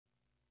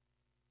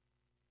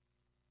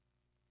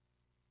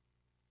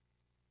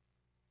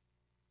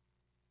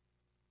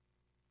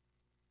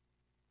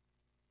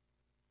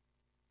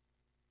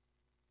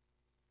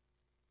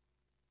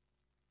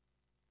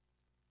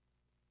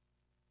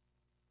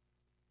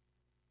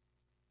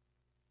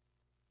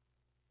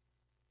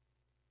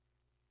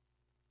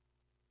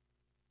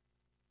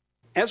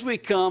as we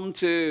come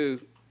to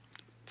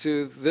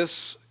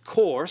this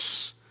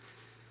course,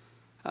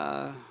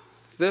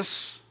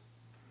 this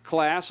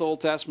class,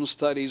 Old Testament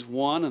Studies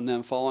 1, and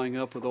then following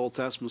up with Old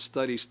Testament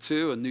Studies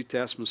 2 and New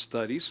Testament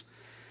Studies,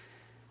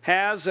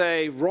 has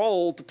a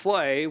role to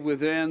play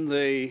within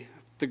the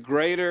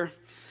greater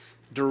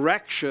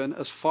direction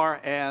as far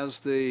as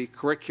the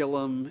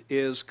curriculum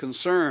is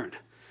concerned.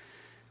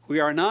 We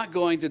are not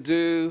going to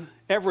do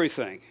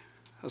everything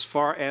as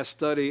far as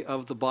study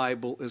of the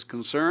Bible is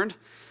concerned,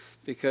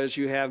 because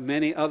you have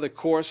many other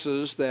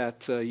courses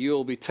that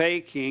you'll be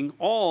taking,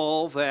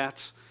 all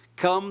that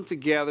come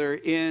together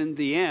in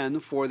the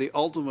end for the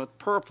ultimate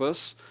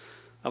purpose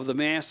of the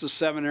Master's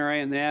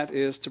Seminary, and that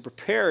is to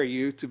prepare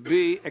you to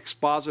be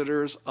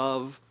expositors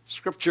of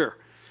Scripture.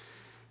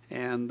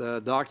 And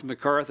Dr.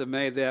 MacArthur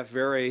made that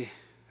very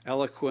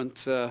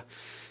eloquent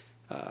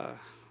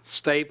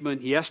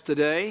statement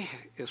yesterday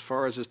as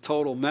far as his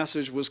total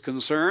message was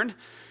concerned.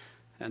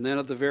 And then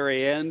at the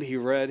very end, he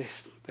read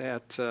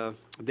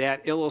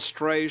that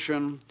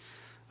illustration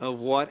of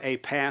what a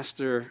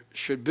pastor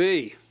should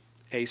be,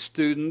 a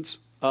student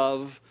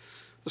of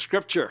the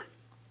Scripture.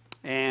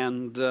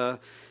 And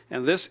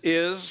this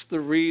is the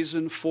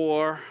reason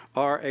for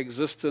our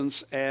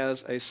existence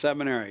as a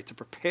seminary, to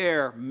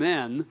prepare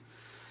men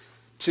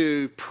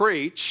to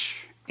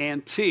preach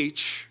and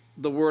teach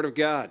the Word of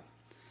God,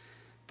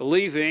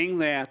 believing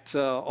that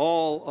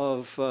all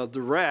of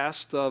the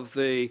rest of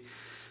the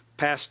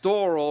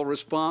pastoral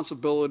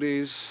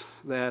responsibilities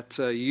that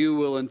you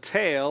will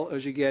entail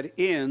as you get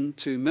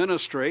into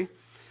ministry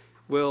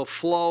will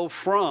flow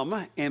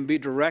from and be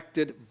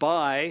directed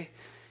by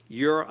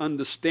your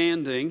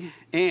understanding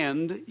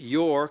and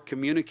your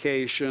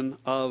communication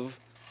of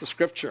the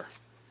Scripture.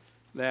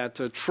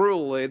 That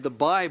truly the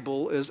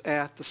Bible is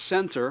at the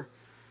center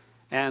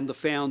and the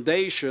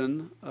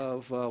foundation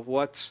of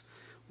what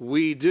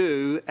we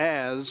do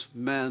as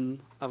men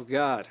of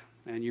God.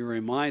 And you're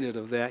reminded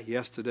of that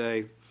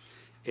yesterday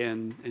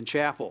in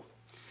chapel.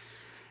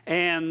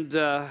 And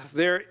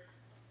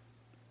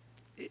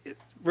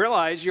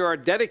realize you are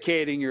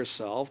dedicating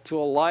yourself to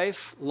a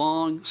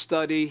lifelong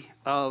study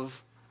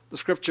of the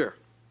Scripture.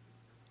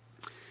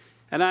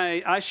 And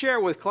I share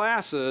with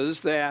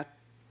classes that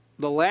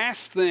the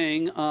last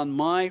thing on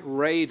my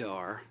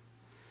radar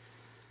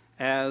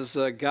as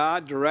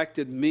God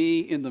directed me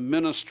in the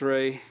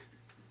ministry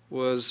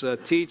was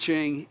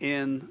teaching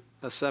in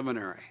a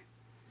seminary.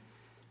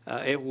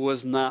 It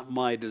was not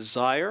my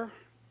desire.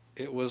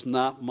 It was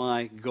not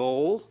my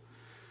goal.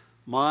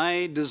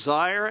 My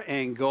desire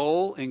and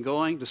goal in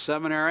going to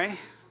seminary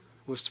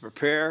was to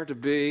prepare to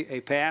be a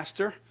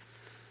pastor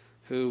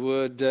who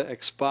would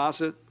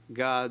exposit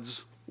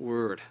God's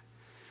Word.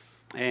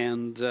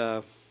 And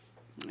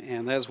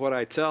that's what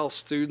I tell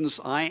students.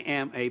 I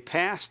am a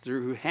pastor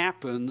who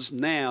happens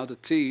now to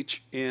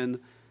teach in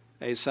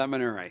a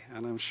seminary.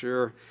 And I'm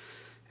sure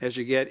as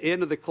you get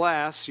into the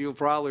class, you'll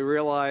probably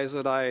realize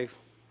that I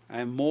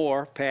am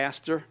more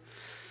pastor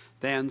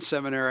than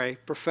seminary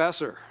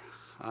professor.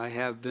 I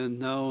have been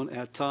known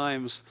at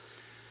times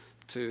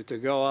to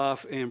go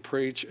off and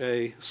preach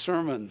a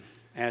sermon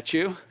at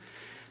you.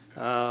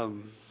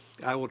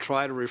 I will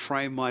try to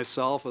refrain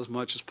myself as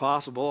much as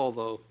possible,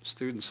 although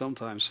students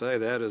sometimes say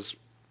that is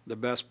the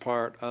best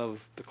part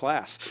of the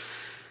class.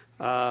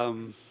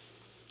 In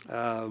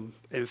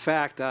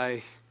fact,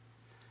 I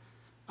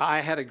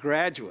had a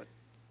graduate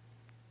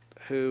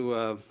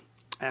who,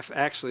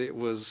 actually it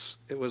was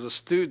a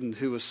student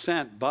who was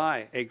sent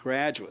by a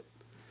graduate.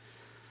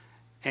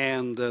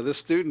 And this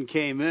student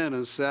came in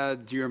and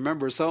said, "Do you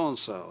remember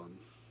so-and-so?" And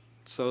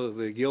so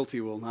the guilty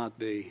will not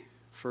be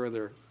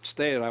further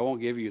stated. I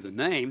won't give you the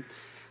name.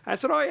 I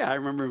said, "Oh yeah, I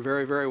remember him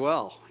very, very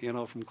well,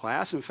 from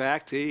class. In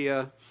fact,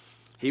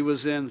 he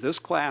was in this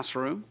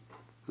classroom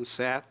and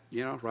sat,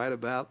 right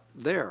about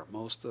there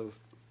most of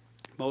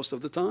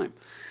the time."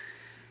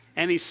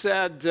 And he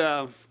said,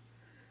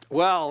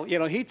 "Well,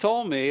 he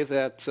told me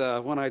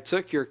that when I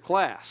took your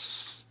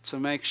class, to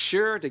make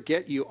sure to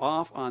get you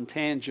off on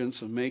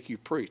tangents and make you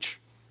preach."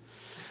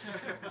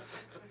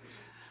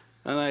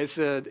 And I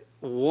said,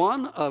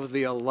 "One of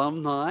the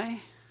alumni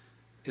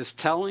is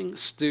telling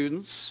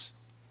students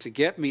to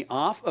get me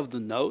off of the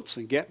notes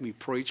and get me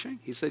preaching?"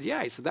 He said,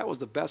 "Yeah." He said, "That was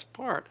the best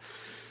part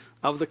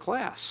of the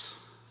class."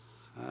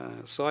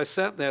 So I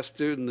sent that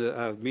student,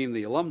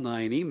 the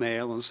alumni, an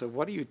email and said,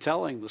 "What are you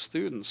telling the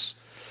students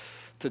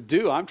to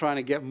do? I'm trying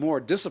to get more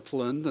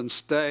disciplined and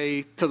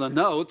stay to the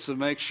notes and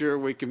make sure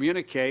we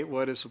communicate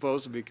what is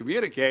supposed to be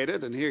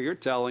communicated. And here you're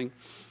telling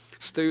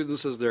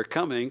students as they're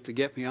coming to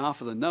get me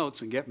off of the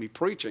notes and get me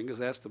preaching, because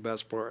that's the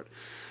best part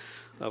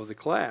of the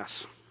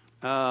class."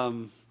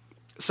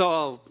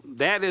 So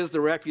that is the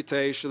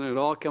reputation. It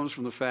all comes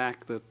from the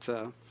fact that,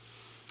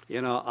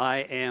 I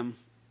am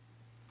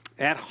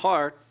at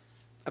heart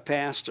a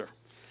pastor,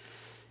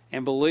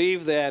 and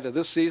believe that at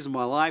this season of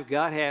my life,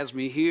 God has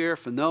me here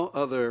for no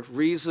other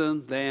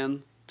reason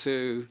than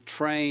to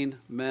train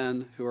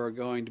men who are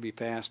going to be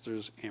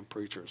pastors and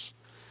preachers.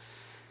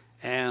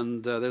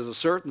 And there's a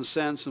certain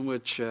sense in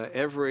which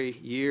every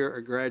year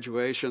of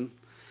graduation,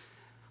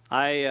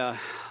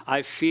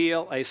 I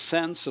feel a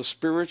sense of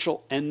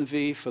spiritual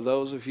envy for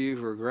those of you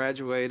who are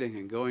graduating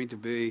and going to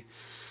be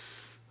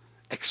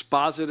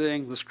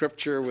expositing the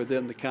Scripture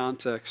within the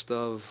context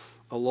of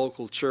a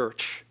local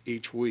church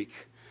each week.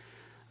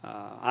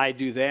 I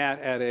do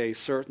that at a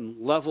certain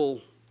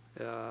level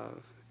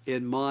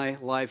in my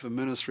life and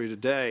ministry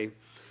today,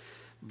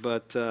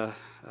 but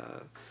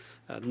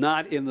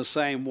not in the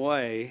same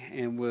way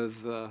and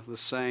with the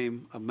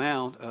same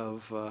amount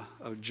of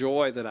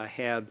joy that I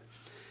had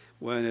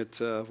when it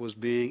was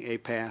being a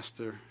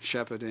pastor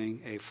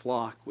shepherding a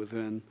flock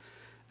within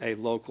a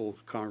local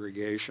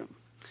congregation.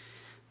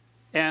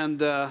 And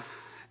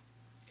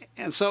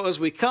so as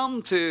we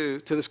come to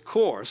this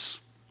course,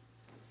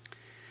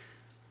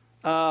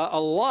 a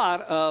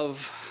lot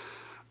of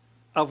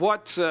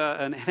what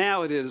and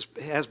how it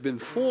has been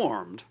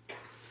formed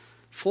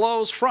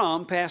flows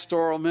from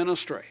pastoral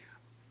ministry.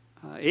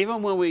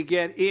 Even when we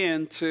get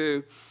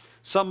into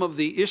some of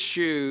the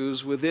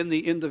issues within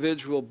the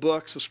individual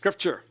books of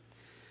Scripture,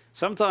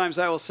 sometimes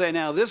I will say,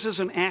 now, this is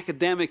an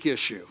academic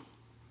issue.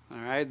 All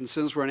right, and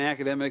since we're an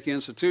academic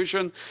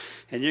institution,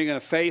 and you're going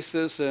to face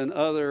this in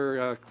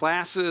other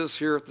classes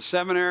here at the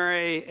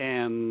seminary,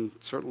 and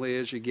certainly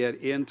as you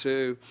get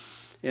into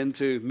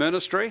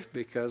ministry,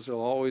 because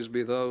there'll always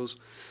be those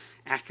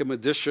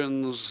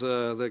academicians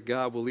that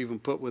God will even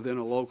put within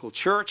a local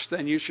church,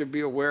 then you should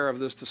be aware of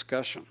this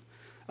discussion.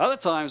 Other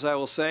times I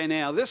will say,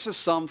 now, this is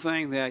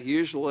something that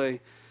usually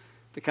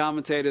the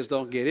commentators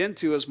don't get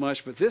into as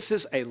much, but this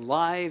is a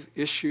live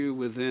issue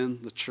within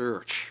the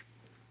church.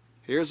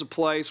 Here's a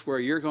place where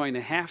you're going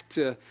to have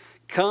to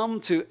come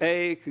to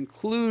a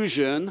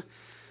conclusion,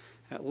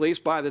 at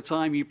least by the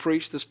time you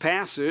preach this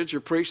passage or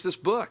preach this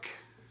book,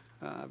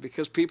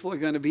 because people are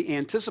going to be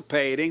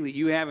anticipating that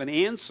you have an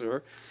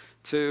answer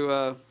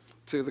to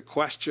the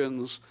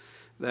questions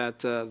that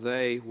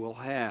they will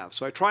have.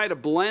 So I try to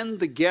blend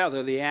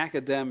together the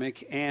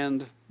academic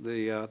and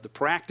the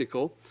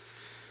practical,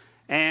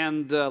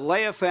 and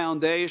lay a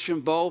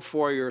foundation both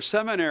for your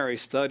seminary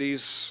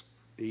studies,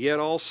 yet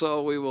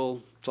also we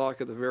will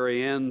talk at the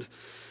very end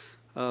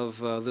of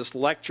this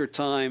lecture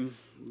time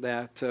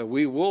that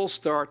we will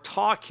start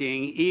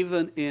talking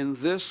even in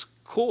this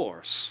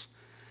course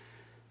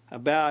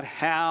about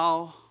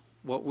how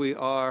what we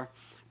are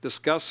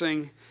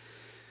discussing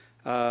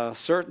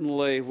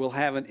certainly will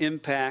have an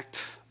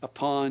impact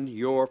upon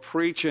your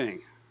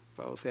preaching,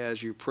 both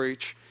as you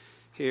preach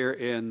here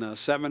in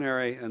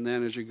seminary and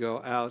then as you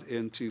go out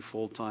into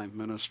full-time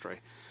ministry.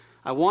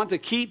 I want to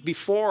keep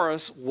before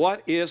us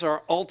what is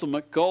our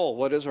ultimate goal,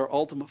 what is our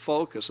ultimate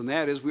focus, and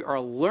that is we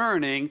are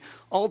learning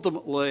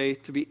ultimately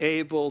to be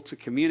able to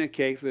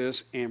communicate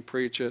this and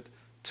preach it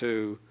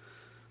to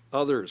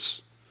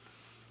others.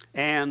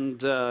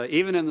 And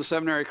even in the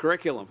seminary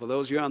curriculum, for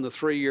those of you on the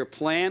 3-year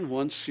plan,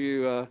 once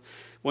you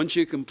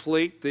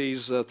complete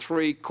these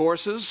 3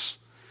 courses,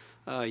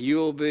 you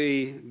will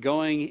be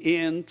going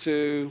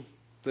into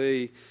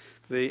the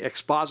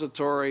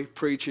expository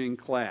preaching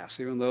class.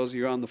 Even those of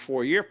you on the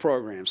 4-year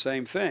program,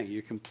 same thing.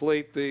 You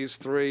complete these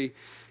 3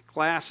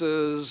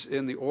 classes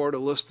in the order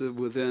listed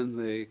within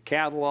the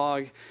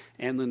catalog,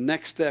 and the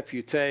next step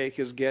you take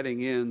is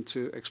getting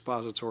into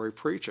expository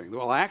preaching.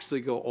 We'll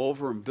actually go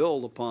over and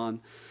build upon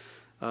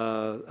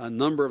a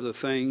number of the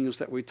things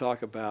that we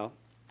talk about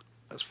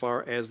as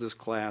far as this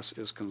class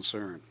is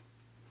concerned.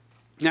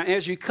 Now,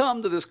 as you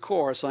come to this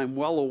course, I'm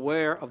well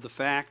aware of the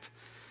fact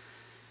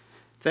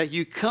that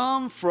you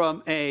come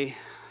from a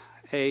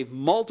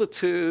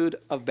multitude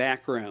of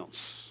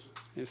backgrounds.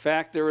 In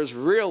fact, there is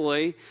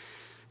really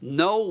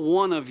no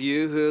one of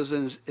you who is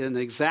in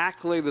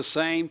exactly the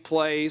same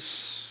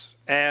place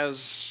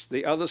as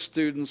the other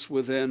students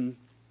within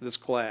this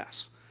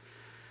class.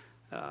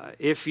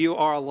 If you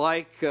are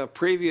like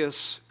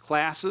previous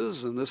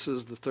classes, and this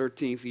is the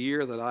 13th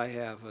year that I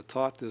have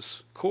taught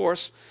this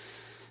course,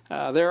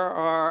 there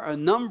are a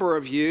number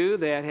of you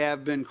that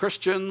have been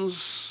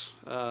Christians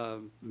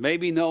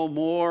maybe no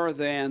more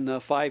than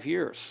 5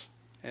 years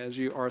as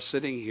you are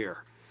sitting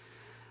here.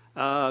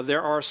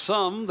 There are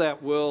some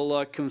that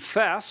will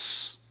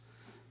confess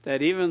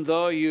that even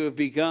though you have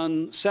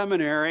begun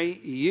seminary,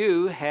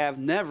 you have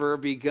never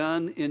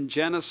begun in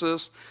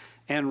Genesis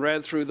and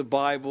read through the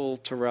Bible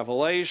to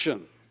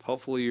Revelation.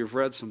 Hopefully you've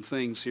read some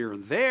things here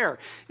and there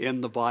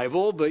in the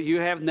Bible, but you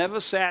have never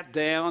sat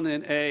down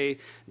in a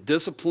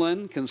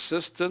disciplined,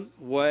 consistent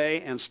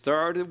way and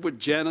started with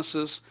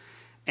Genesis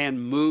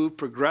and moved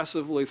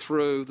progressively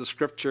through the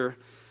Scripture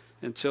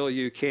until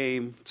you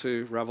came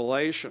to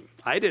Revelation.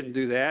 I didn't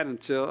do that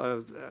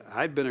until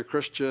I'd been a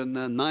Christian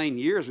 9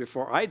 years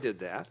before I did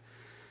that.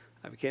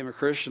 I became a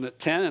Christian at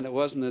 10, and it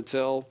wasn't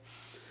until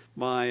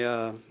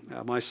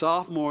my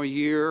sophomore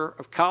year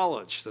of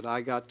college that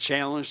I got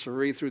challenged to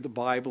read through the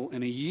Bible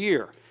in a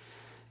year.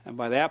 And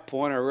by that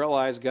point, I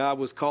realized God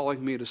was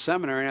calling me to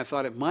seminary, and I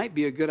thought it might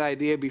be a good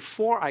idea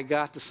before I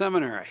got to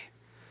seminary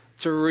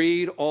to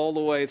read all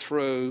the way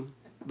through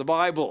the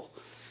Bible,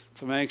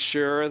 to make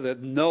sure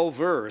that no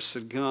verse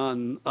had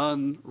gone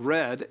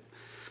unread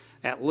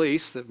at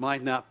least. It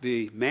might not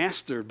be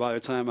mastered by the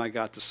time I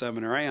got to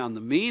seminary on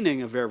the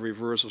meaning of every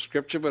verse of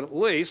Scripture, but at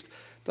least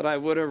that I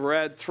would have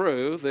read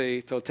through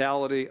the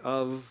totality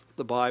of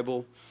the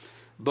Bible,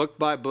 book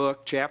by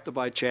book, chapter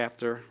by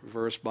chapter,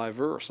 verse by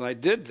verse. And I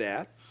did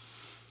that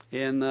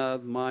in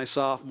my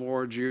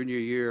sophomore, junior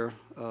year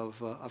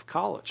of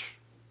college,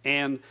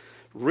 and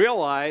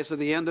realized at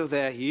the end of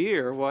that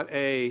year what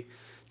a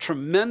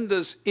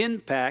tremendous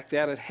impact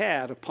that it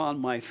had upon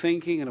my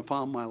thinking and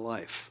upon my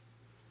life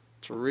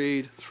to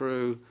read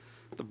through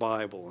the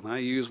Bible. And I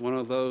used one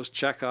of those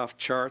check-off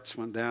charts,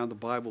 went down to the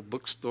Bible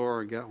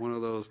bookstore and got one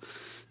of those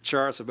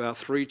charts, about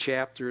 3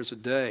 chapters a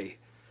day.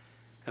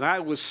 And I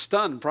was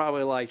stunned,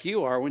 probably like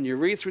you are, when you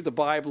read through the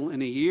Bible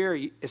in a year,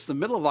 it's the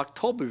middle of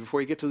October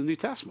before you get to the New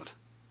Testament.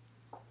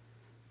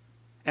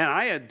 And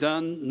I had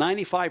done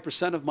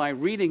 95% of my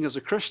reading as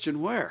a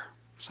Christian where?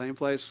 Same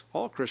place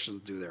all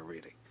Christians do their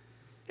reading,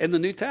 in the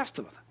New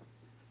Testament.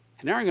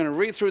 And now I'm going to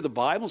read through the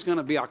Bible. It's going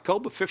to be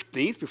October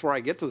 15th before I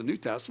get to the New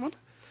Testament.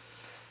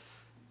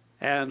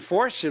 And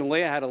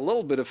fortunately, I had a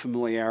little bit of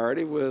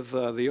familiarity with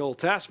the Old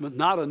Testament,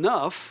 not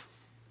enough,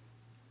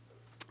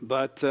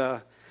 but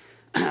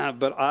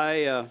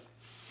I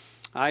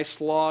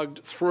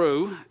slogged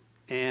through,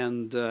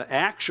 and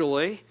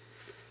actually,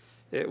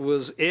 it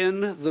was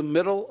in the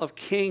middle of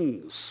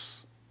Kings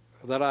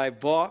that I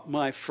bought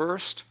my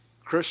first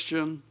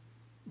Christian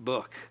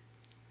book.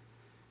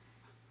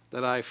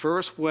 That I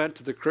first went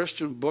to the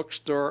Christian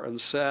bookstore and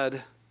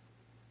said,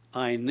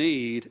 I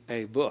need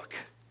a book.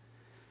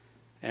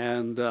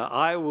 And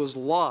I was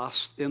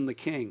lost in the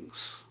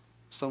Kings.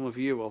 Some of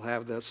you will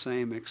have that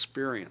same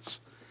experience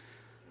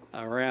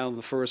around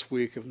the first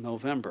week of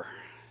November.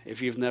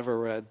 If you've never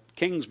read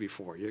Kings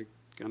before, you're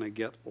going to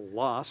get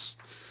lost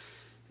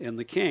in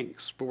the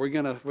Kings. But we're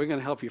going to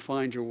help you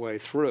find your way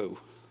through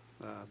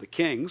the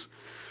Kings.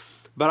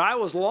 But I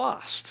was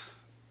lost.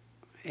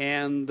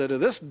 And to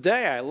this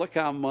day, I look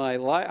on my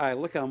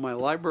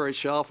library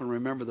shelf and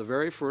remember the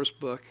very first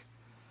book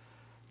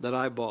that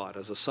I bought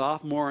as a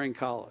sophomore in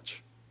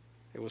college.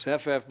 It was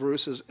F.F.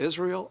 Bruce's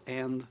Israel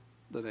and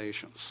the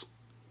Nations.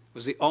 It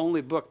was the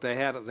only book they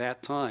had at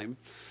that time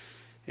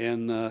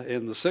in the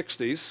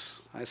 60s.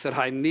 I said,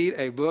 I need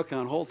a book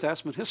on Old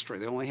Testament history.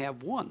 They only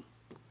have one.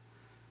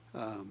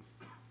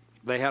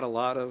 They had a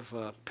lot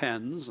of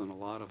pens and a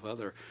lot of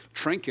other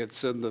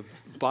trinkets in the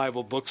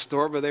Bible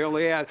bookstore, but they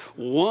only had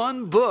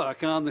one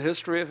book on the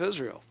history of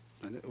Israel.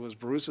 And it was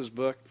Bruce's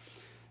book,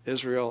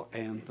 Israel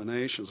and the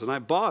Nations. And I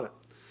bought it.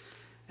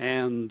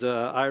 And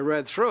I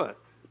read through it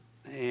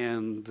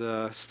and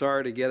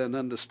started to get an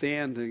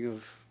understanding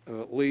of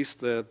at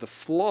least the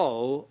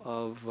flow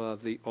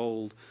of the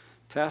Old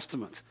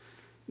Testament.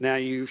 Now,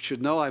 you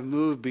should know I've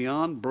moved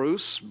beyond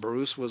Bruce.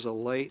 Bruce was a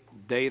late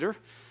dater.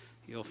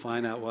 You'll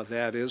find out what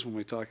that is when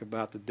we talk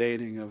about the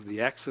dating of the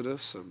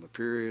Exodus and the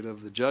period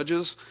of the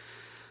Judges.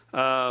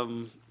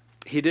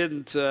 He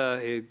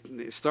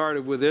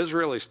started with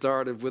Israel. He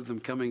started with them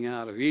coming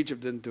out of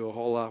Egypt. Didn't do a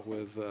whole lot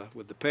with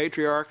the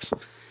patriarchs.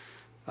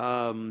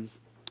 I've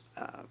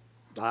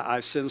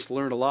since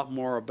learned a lot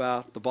more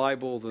about the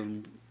Bible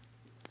than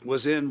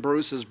was in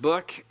Bruce's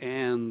book,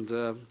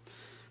 and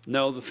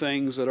know the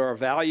things that are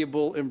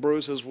valuable in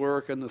Bruce's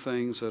work and the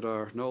things that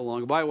are no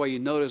longer. By the way, you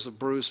notice that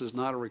Bruce is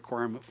not a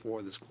requirement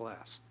for this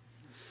class.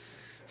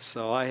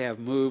 So I have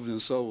moved,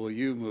 and so will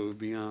you move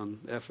beyond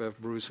F.F.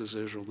 Bruce's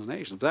Israel and the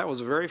Nations. That was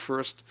the very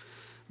first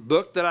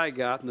book that I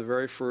got, and the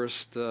very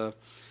first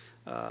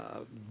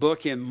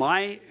book in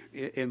my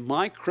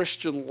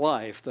Christian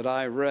life that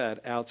I read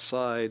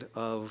outside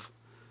of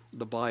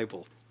the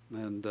Bible.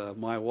 And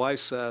my wife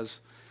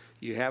says,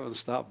 you haven't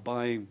stopped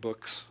buying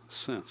books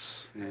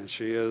since. And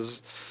she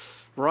is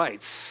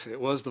right. It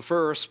was the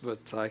first,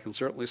 but I can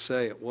certainly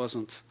say it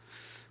wasn't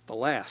the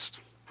last.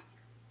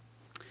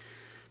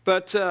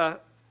 But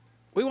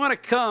we want to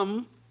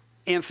come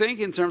and think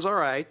in terms, all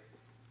right,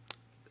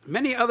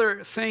 many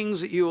other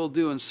things that you will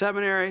do in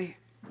seminary,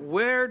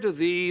 where do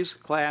these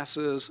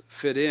classes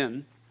fit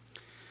in?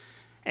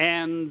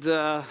 And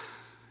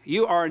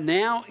you are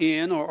now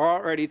in or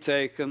already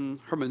taken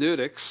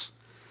hermeneutics.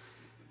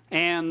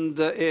 And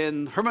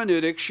in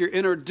hermeneutics, you're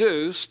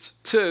introduced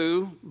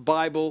to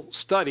Bible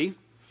study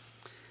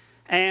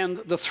and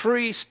the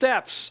 3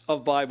 steps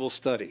of Bible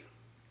study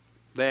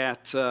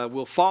that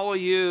will follow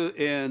you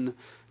in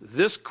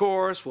this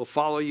course, will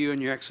follow you in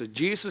your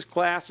exegesis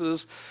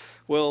classes,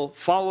 will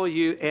follow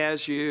you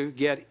as you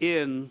get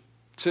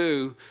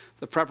into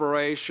the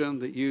preparation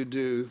that you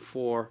do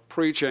for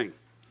preaching.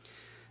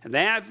 And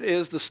that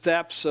is the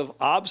steps of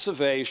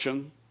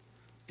observation,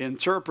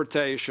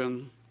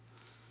 interpretation,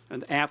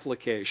 and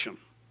application.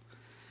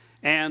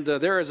 And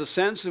there is a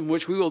sense in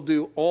which we will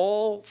do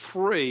all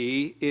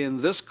 3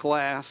 in this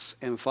class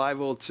in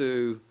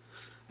 502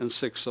 and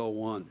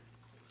 601.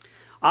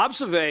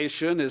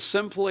 Observation is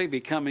simply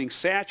becoming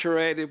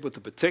saturated with the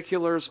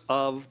particulars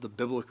of the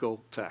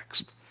biblical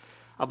text.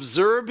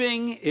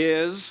 Observing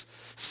is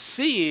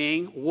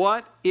seeing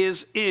what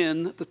is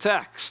in the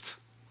text.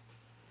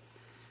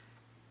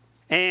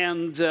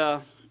 And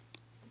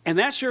And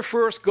that's your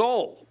first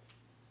goal.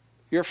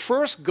 Your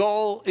first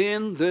goal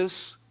in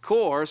this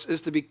course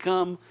is to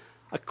become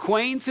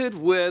acquainted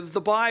with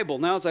the Bible.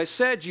 Now, as I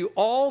said, you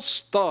all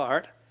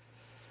start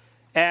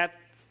at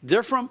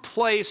different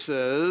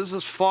places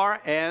as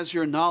far as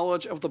your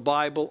knowledge of the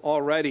Bible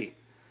already.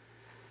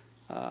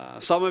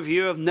 Some of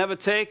you have never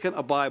taken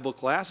a Bible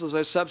class. As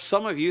I said,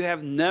 some of you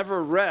have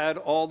never read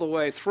all the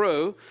way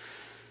through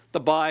the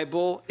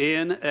Bible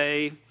in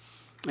a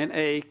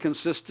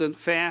consistent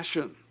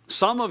fashion.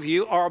 Some of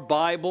you are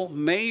Bible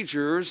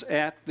majors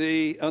at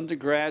the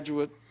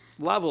undergraduate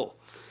level.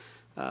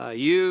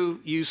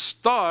 You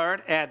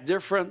start at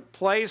different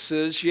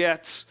places,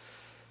 yet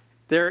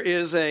there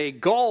is a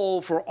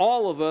goal for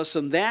all of us,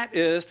 and that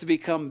is to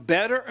become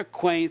better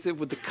acquainted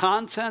with the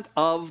content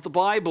of the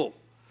Bible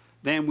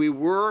than we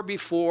were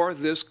before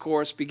this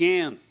course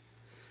began.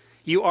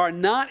 You are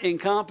not in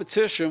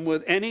competition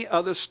with any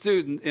other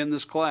student in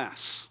this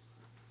class.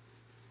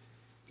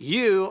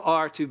 You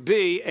are to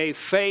be a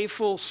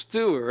faithful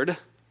steward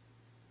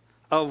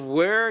of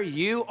where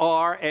you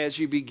are as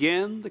you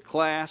begin the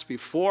class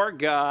before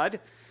God,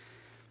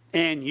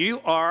 and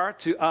you are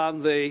to,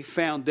 on the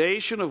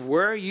foundation of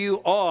where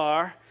you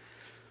are,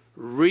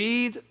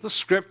 read the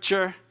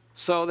Scripture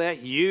so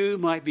that you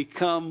might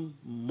become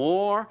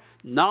more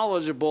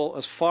knowledgeable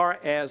as far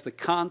as the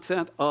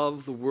content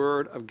of the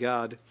Word of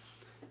God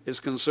is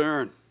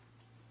concerned.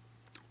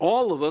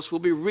 All of us will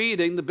be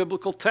reading the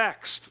biblical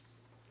text.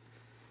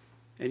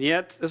 And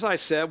yet, as I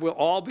said, we'll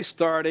all be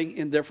starting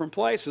in different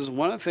places. And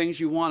one of the things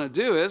you want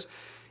to do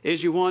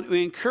is you want to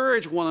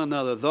encourage one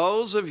another.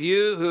 Those of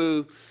you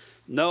who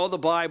know the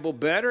Bible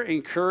better,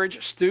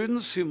 encourage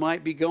students who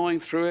might be going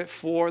through it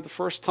for the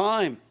first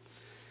time.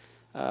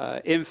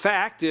 In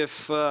fact,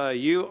 if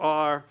you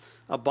are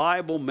a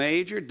Bible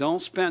major,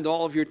 don't spend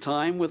all of your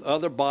time with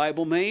other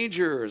Bible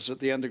majors at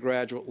the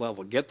undergraduate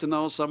level. Get to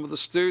know some of the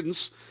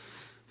students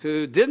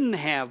who didn't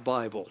have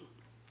Bible,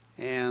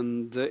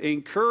 and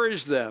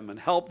encourage them and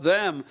help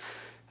them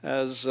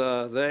as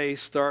they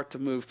start to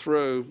move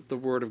through the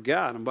Word of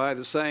God. And by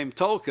the same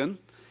token,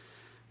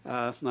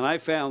 and I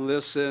found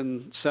this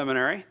in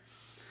seminary,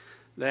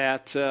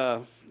 that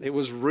it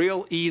was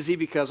real easy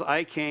because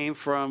I came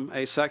from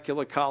a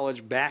secular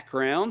college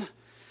background,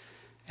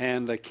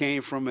 and I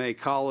came from a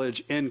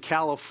college in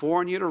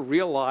California, to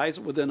realize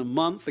that within a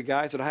month the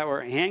guys that I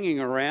were hanging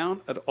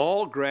around had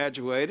all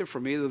graduated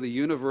from either the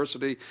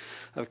University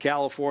of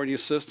California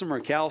system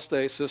or Cal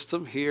State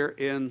system here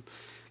in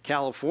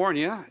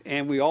California,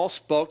 and we all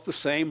spoke the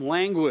same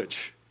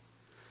language.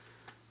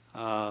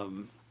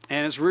 And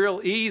it's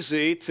real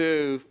easy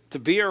to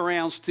be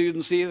around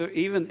students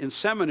even in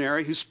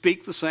seminary who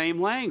speak the same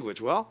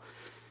language. Well,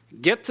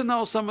 get to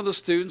know some of the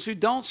students who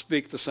don't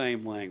speak the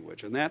same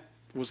language, and that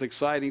was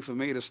exciting for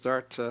me to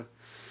start to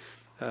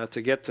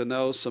get to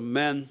know some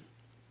men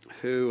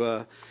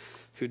who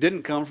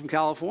didn't come from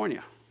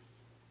California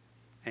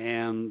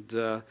and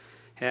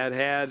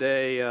had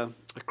a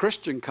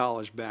Christian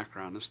college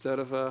background instead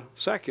of a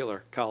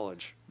secular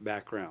college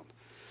background.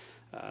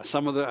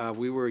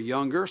 We were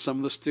younger, some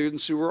of the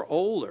students who were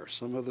older,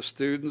 some of the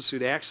students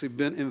who'd actually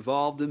been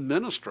involved in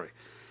ministry.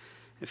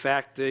 In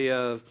fact,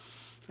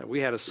 we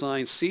had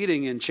assigned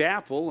seating in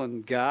chapel,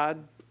 and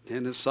God,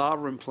 in His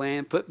sovereign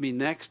plan, put me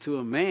next to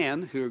a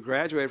man who had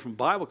graduated from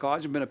Bible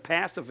college and been a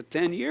pastor for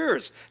 10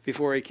 years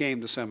before he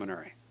came to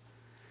seminary.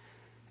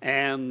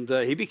 And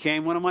he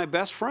became one of my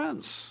best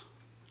friends.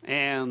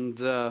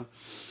 And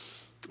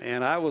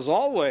I was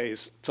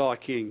always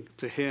talking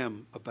to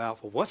him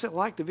about, well, what's it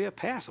like to be a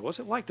pastor? What's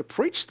it like to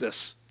preach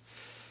this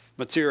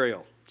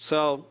material?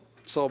 So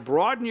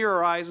broaden your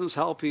horizons,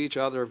 help each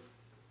other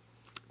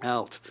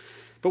out.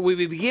 But we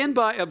begin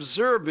by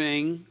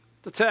observing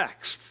the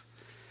text.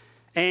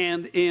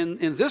 And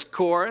in this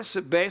course,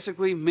 it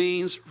basically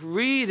means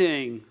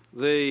reading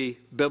the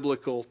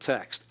biblical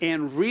text.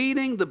 And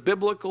reading the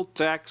biblical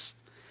text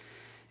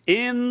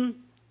in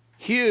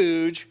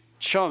huge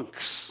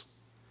chunks.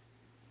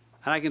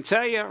 And I can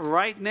tell you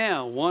right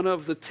now, one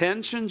of the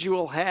tensions you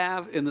will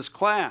have in this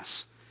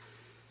class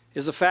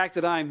is the fact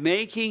that I'm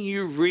making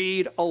you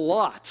read a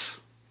lot.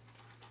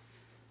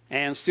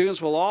 And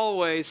students will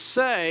always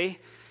say,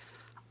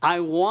 I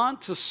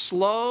want to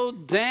slow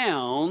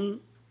down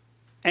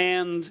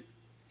and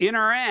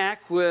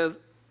interact with,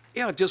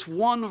 just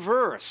one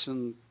verse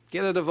and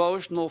get a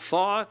devotional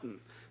thought and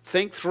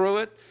think through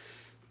it,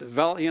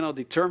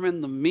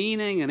 determine the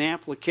meaning and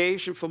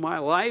application for my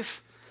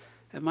life.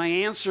 And my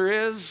answer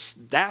is,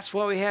 that's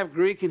why we have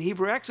Greek and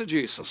Hebrew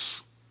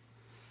exegesis.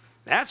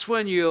 That's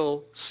when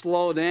you'll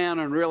slow down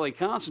and really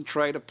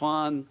concentrate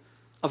upon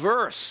a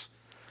verse.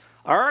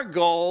 Our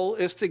goal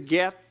is to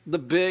get the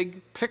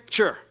big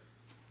picture.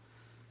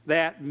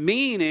 That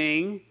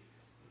meaning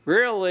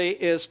really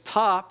is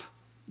top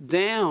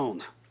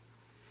down.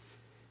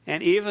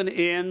 And even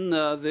in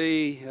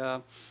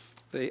the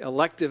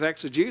elective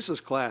exegesis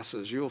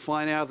classes, you will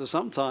find out that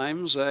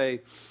sometimes a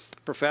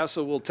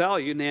professor will tell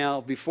you,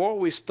 now, before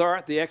we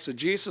start the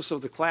exegesis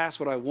of the class,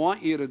 what I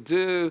want you to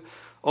do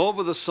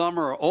over the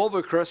summer or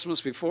over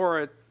Christmas,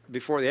 before it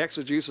before the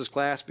exegesis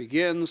class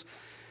begins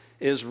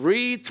is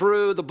read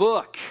through the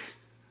book.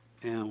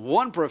 And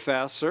one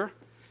professor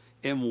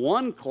in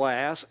one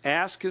class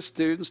asked his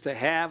students to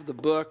have the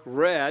book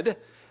read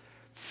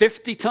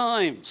 50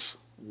 times,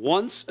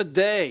 once a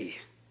day,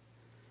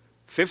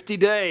 50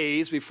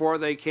 days before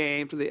they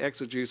came to the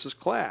exegesis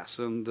class.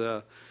 And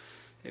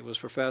it was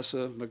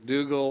Professor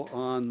McDougall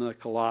on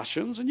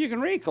Colossians, and you can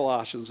read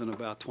Colossians in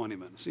about 20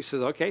 minutes. He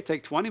says, okay,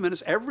 take 20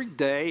 minutes every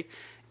day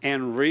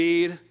and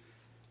read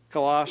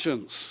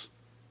Colossians.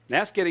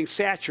 That's getting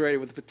saturated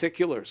with the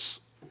particulars.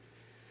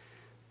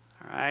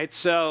 All right,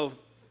 so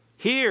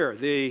here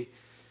we're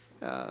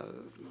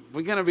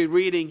going to be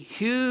reading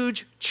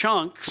huge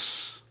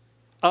chunks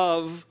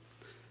of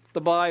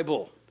the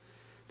Bible.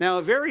 Now,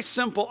 a very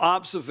simple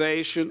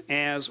observation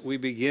as we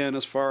begin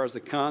as far as the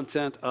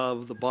content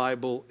of the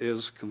Bible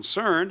is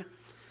concerned,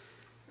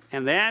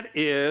 and that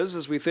is,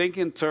 as we think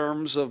in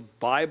terms of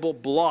Bible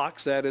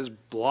blocks, that is,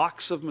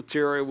 blocks of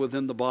material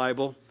within the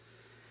Bible,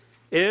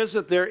 is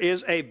that there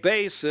is a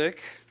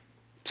basic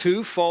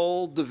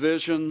twofold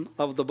division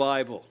of the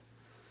Bible.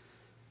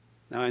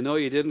 Now, I know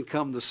you didn't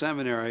come to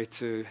seminary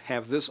to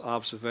have this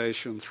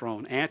observation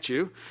thrown at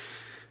you,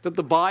 that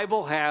the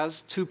Bible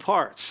has two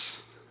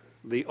parts,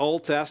 the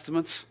Old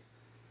Testament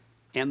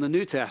and the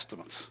New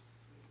Testament.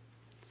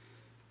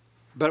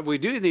 But we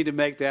do need to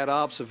make that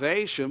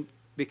observation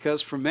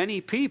because for many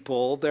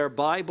people, their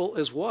Bible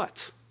is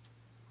what?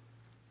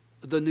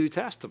 The New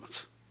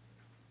Testament.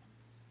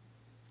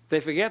 They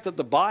forget that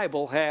the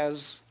Bible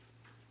has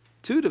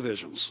two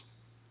divisions.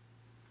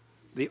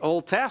 The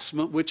Old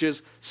Testament, which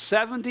is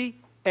 78%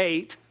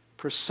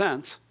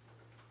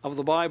 of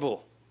the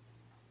Bible,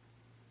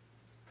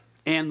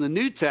 and the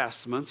New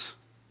Testament,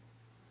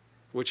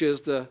 which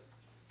is the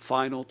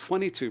final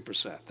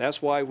 22%.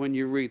 That's why when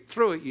you read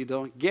through it, you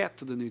don't get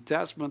to the New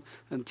Testament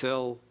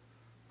until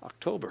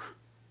October.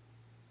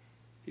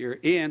 You're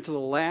into the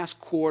last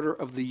quarter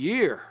of the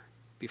year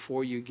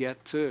before you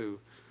get to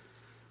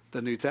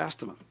the New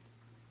Testament.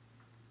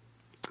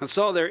 And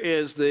so there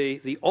is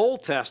the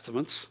Old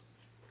Testament,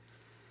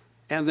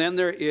 and then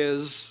there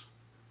is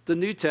the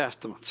New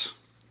Testament.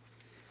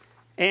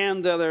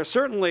 And there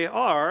certainly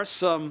are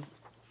some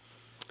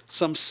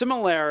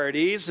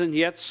similarities and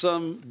yet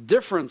some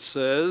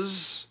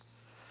differences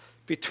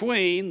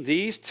between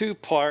these two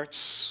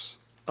parts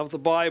of the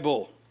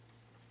Bible.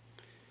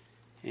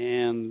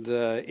 And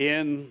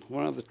in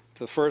one of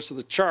the first of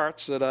the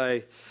charts that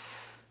I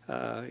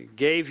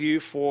gave you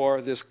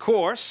for this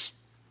course,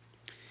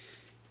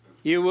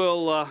 you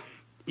will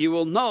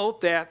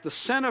note that the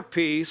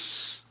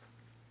centerpiece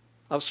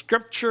of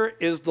Scripture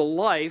is the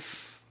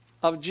life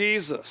of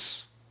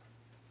Jesus.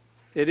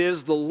 It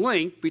is the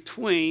link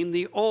between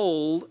the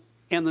Old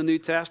and the New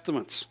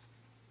Testaments.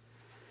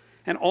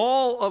 And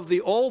all of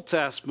the Old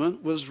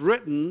Testament was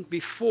written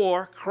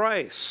before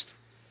Christ.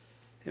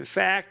 In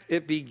fact,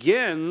 it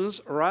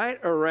begins right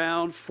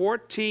around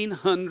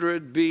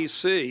 1400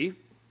 BC,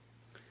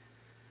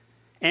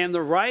 and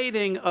the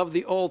writing of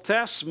the Old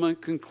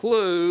Testament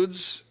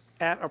concludes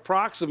at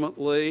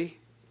approximately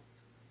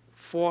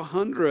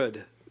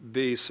 400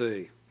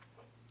 BC.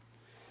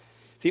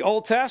 The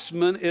Old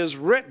Testament is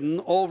written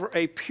over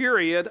a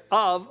period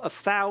of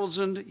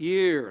 1,000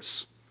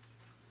 years.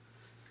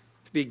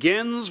 It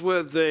begins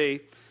with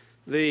the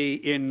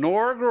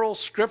inaugural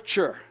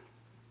scripture,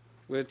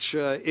 which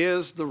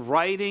is the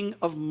writing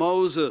of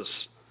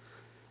Moses.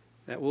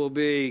 That will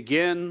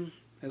begin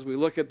as we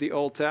look at the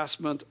Old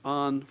Testament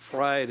on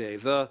Friday.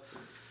 The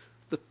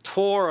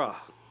Torah,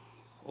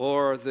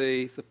 or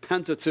the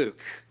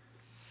Pentateuch,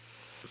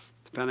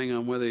 depending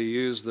on whether you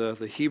use the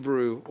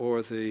Hebrew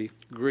or the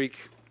Greek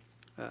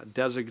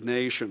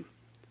designation,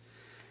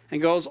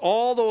 and goes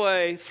all the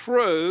way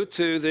through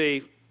to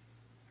the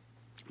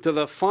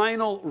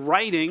final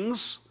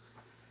writings,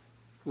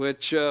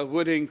 which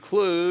would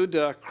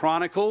include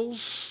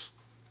Chronicles,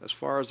 as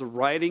far as the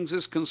writings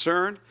is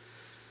concerned.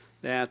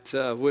 That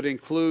would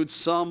include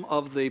some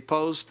of the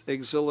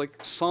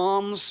post-exilic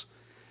Psalms,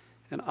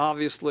 and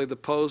obviously the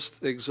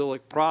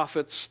post-exilic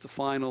prophets, the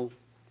final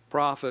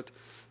prophet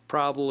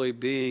probably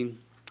being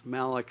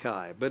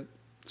Malachi. But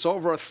it's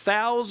over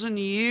 1,000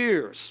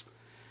 years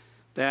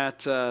that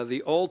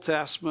the Old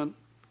Testament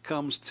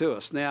comes to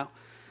us. Now,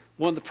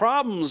 one of the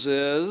problems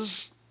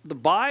is the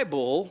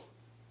Bible,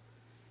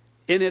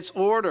 in its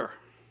order,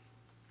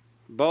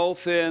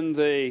 both in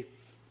the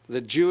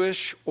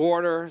Jewish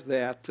order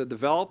that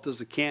developed as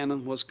the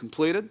canon was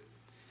completed,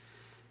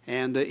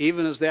 and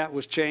even as that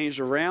was changed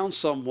around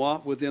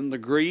somewhat within the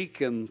Greek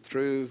and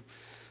through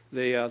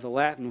the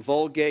Latin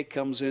Vulgate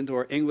comes into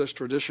our English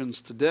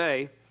traditions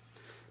today.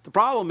 The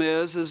problem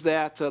is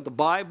that the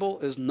Bible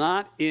is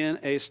not in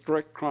a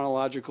strict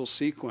chronological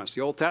sequence.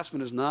 The Old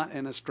Testament is not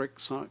in a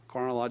strict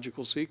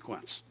chronological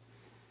sequence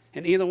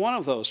in either one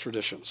of those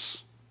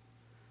traditions.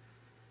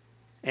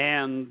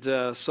 And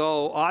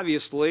so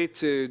obviously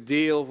to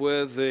deal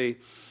with the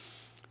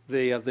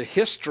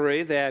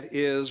history that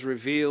is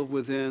revealed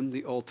within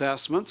the Old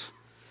Testament,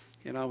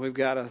 we've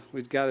got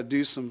to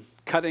do some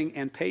cutting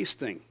and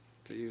pasting.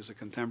 to use a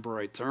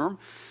contemporary term,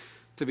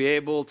 to be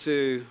able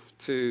to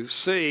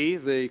see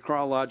the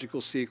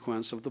chronological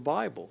sequence of the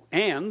Bible.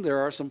 And there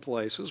are some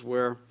places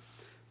where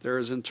there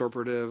is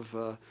interpretive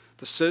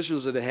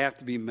decisions that have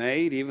to be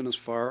made, even as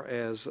far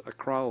as a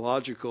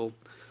chronological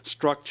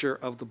structure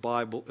of the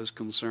Bible is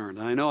concerned.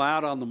 And I know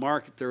out on the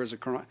market there is a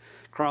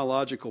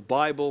chronological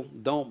Bible.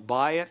 Don't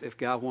buy it. If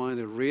God wanted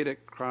to read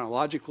it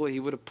chronologically,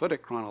 he would have put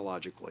it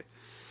chronologically.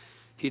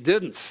 He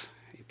didn't.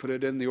 He put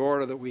it in the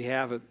order that we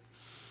have it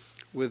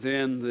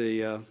within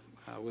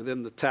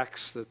the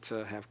texts that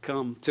have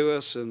come to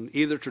us. In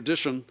either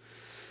tradition,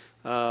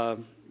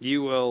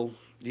 you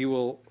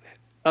will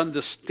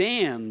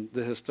understand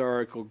the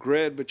historical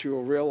grid, but you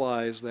will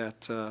realize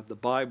that the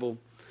Bible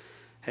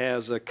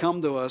has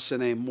come to us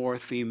in a more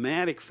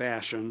thematic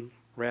fashion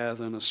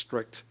rather than a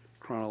strict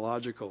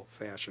chronological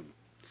fashion.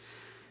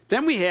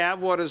 Then we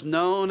have what is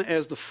known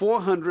as the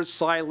 400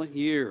 silent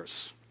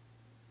years.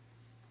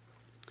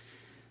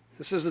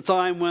 This is the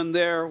time when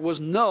there was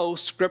no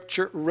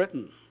scripture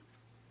written.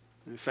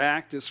 In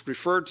fact, it's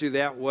referred to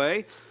that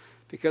way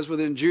because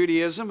within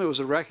Judaism, it was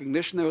a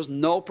recognition there was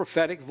no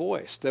prophetic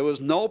voice. There was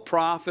no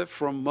prophet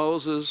from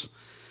Moses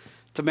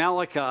to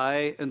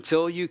Malachi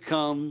until you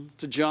come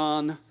to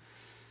John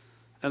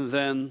and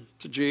then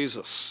to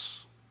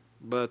Jesus.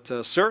 But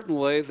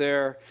certainly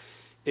there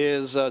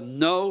is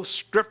no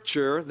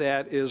scripture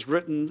that is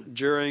written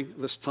during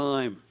this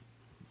time.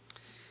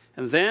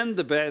 And then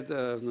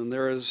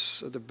there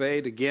is a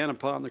debate again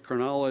upon the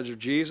chronology of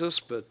Jesus,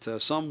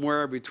 but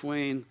somewhere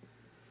between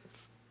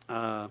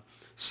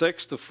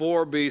 6 to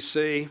 4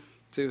 BC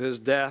to his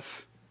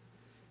death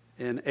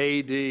in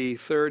AD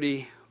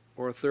 30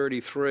 or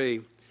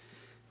 33,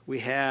 we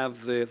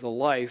have the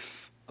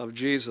life of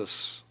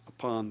Jesus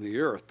upon the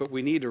earth. But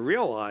we need to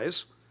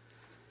realize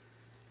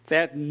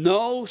that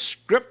no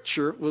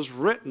scripture was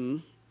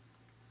written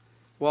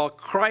while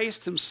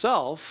Christ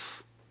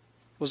himself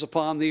was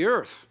upon the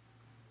earth.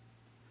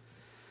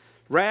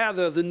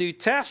 Rather, the New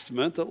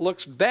Testament that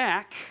looks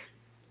back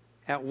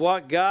at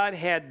what God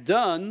had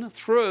done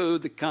through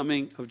the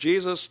coming of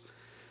Jesus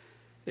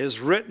is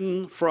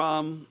written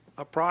from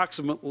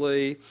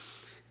approximately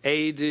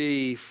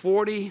AD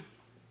 40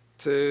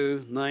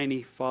 to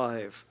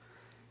 95,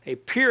 a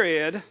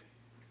period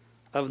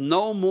of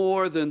no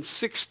more than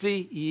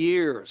 60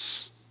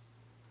 years,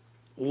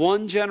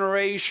 one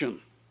generation.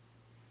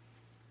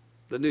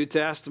 The New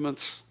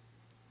Testament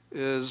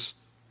is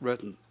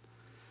written.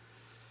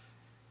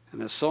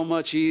 And it's so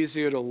much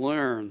easier to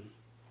learn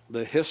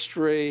the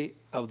history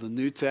of the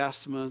New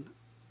Testament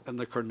and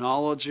the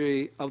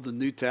chronology of the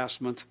New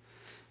Testament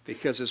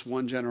because it's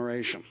one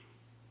generation,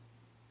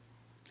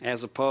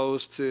 as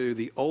opposed to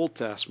the Old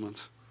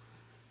Testament,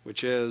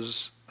 which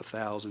is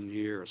 1,000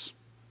 years.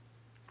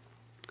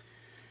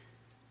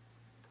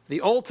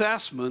 The Old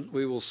Testament,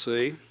 we will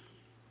see,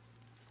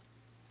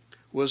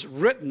 was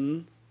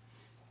written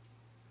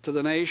to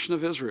the nation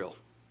of Israel.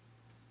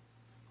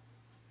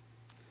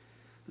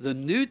 The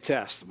New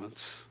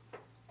Testament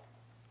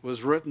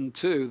was written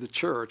to the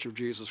church of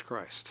Jesus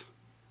Christ.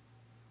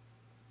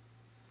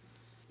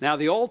 Now,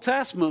 the Old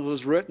Testament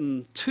was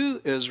written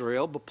to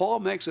Israel, but Paul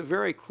makes it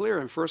very clear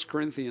in 1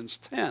 Corinthians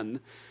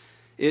 10,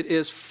 it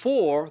is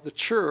for the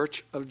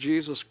church of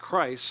Jesus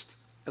Christ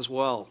as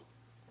well.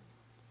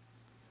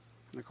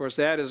 And of course,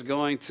 that is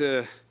going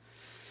to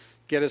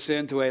get us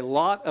into a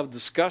lot of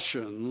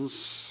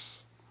discussions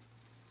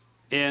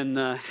in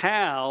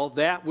how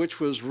that which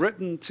was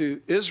written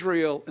to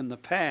Israel in the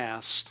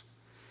past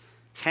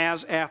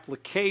has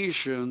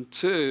application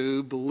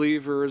to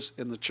believers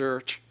in the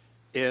church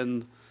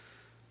in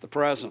the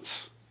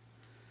present.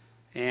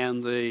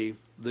 And the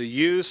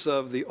use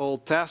of the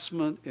Old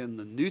Testament in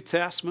the New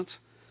Testament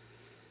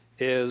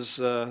is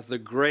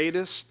the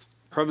greatest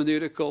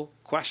hermeneutical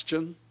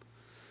question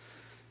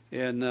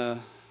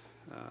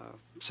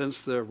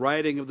since the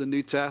writing of the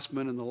New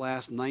Testament in the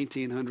last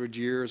 1900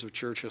 years of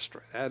church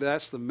history.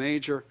 That's the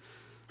major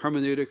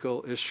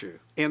hermeneutical issue.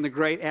 And the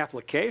great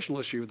applicational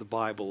issue of the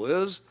Bible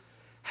is,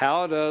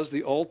 how does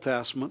the Old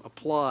Testament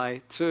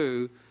apply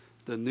to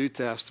the New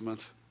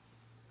Testament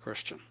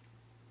Christian?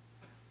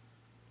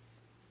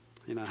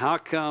 You know, how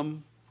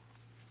come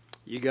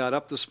you got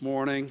up this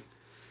morning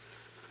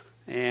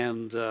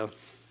and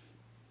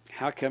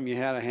how come you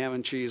had a ham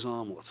and cheese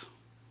omelet?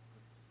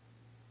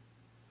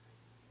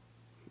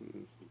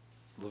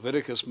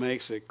 Leviticus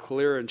makes it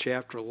clear in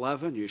chapter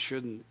 11 you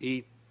shouldn't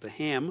eat the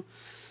ham.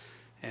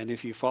 And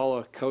if you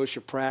follow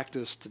kosher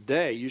practice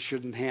today, you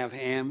shouldn't have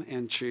ham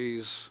and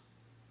cheese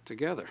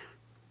together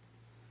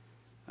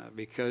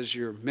because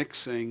you're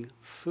mixing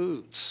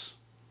foods.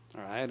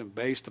 All right, and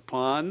based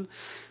upon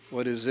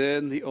what is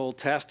in the Old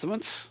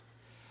Testament,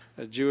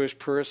 a Jewish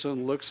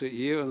person looks at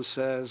you and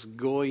says,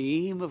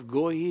 Goyim of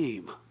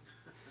Goyim,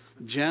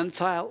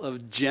 Gentile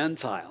of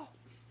Gentile,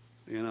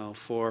 you know,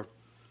 for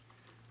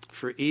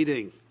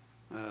eating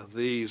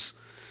these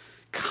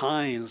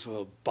kinds of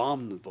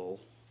abominable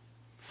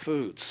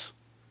foods.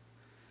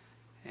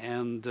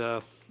 And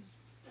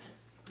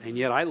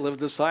yet I live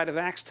this side of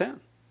Acts 10.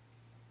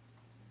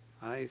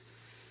 I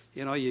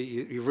You know,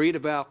 you read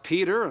about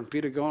Peter and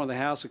Peter going to the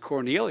house of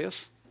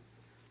Cornelius,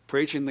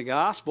 preaching the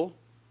gospel.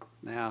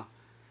 Now,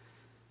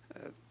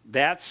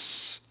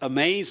 that's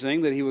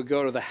amazing that he would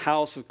go to the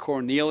house of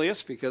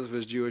Cornelius because of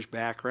his Jewish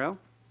background.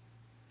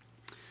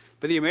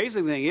 But the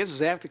amazing thing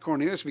is after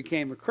Cornelius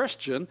became a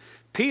Christian,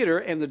 Peter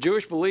and the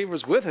Jewish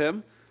believers with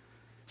him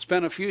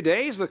spent a few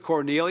days with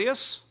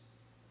Cornelius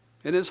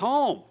in his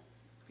home,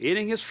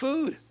 eating his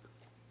food.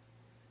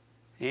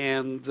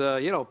 And,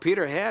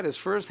 Peter had his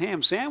first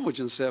ham sandwich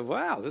and said,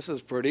 wow, this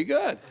is pretty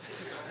good.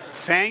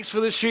 Thanks for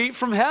the sheet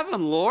from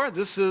heaven, Lord.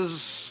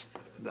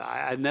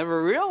 I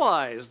never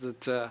realized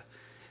that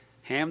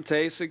ham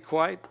tasted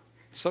quite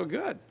so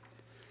good.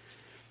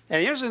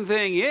 And the interesting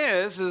thing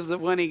is that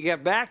when he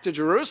got back to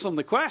Jerusalem,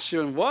 the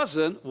question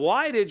wasn't,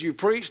 why did you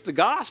preach the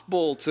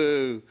gospel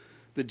to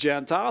the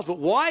Gentiles, but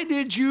why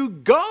did you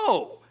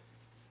go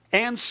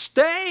and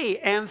stay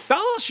and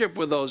fellowship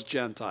with those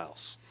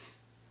Gentiles?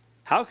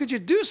 How could you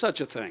do such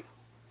a thing?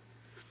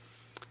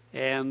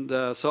 And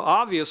so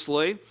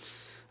obviously,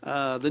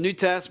 the New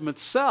Testament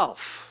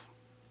itself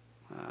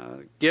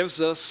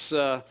gives us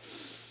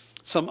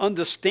some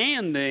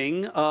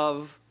understanding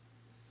of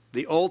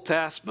the Old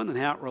Testament and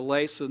how it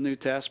relates to the New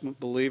Testament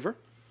believer.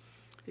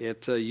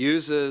 It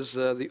uses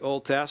the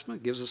Old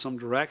Testament, gives us some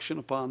direction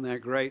upon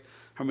that great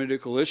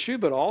hermeneutical issue,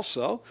 but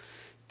also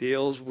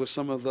deals with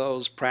some of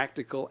those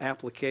practical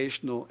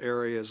applicational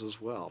areas as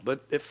well.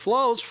 But it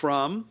flows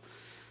from,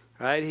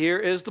 right here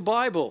is the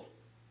Bible.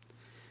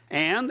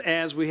 And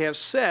as we have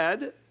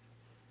said,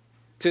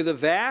 to the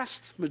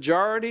vast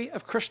majority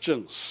of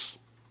Christians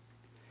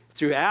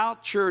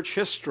throughout church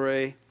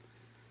history,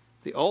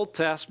 the Old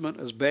Testament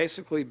has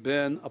basically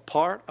been a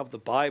part of the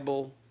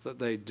Bible that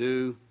they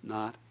do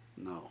not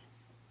know.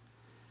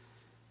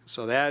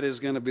 So that is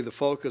going to be the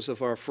focus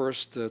of our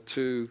first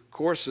two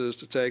courses,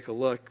 to take a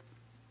look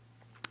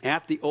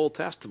at the Old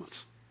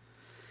Testament.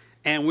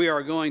 And we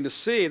are going to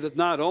see that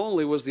not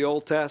only was the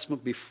Old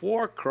Testament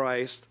before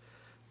Christ,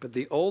 but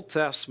the Old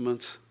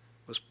Testament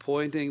was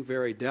pointing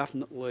very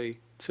definitely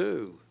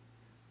to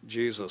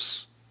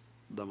Jesus,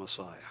 the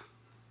Messiah.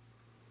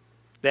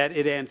 That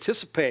it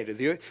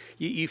anticipated.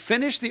 You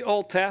finish the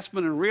Old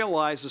Testament and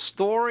realize the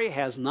story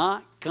has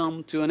not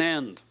come to an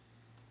end.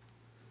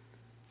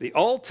 The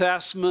Old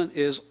Testament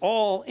is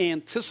all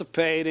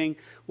anticipating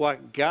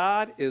what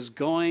God is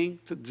going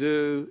to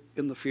do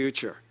in the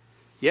future.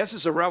 Yes,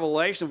 it's a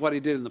revelation of what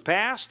he did in the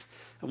past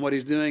and what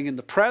he's doing in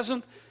the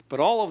present, but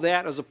all of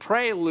that is a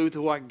prelude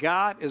to what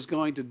God is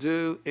going to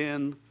do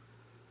in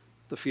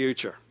the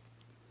future.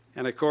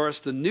 And of course,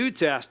 the New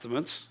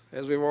Testament,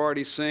 as we've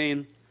already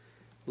seen,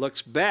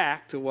 looks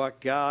back to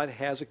what God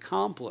has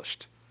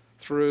accomplished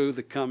through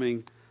the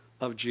coming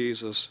of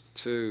Jesus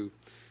to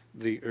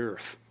the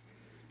earth.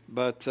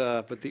 But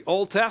the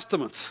Old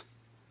Testament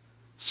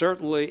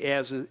certainly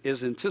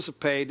is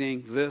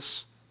anticipating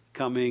this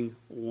coming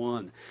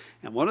one.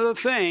 And one of the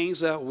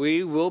things that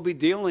we will be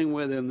dealing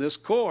with in this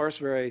course,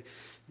 very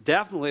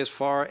definitely as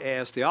far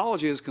as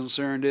theology is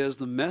concerned, is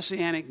the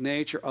messianic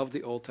nature of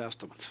the Old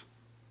Testament,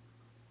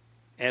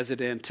 as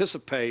it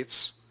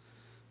anticipates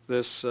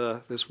this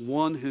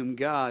one whom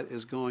God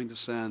is going to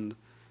send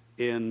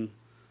in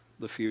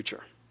the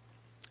future.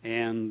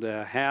 And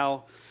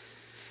how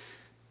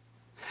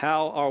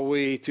are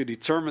we to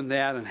determine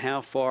that, and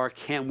how far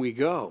can we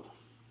go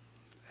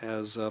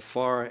as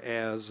far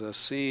as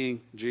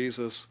seeing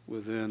Jesus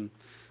within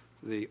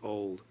the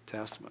Old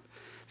Testament?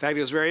 In fact,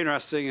 it was very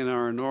interesting in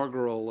our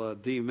inaugural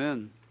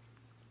D-Min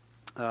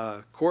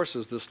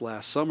courses this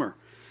last summer.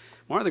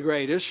 One of the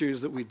great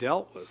issues that we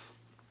dealt with,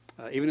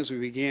 even as we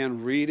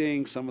began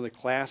reading some of the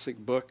classic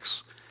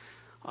books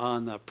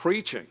on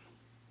preaching,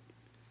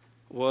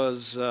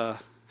 was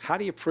how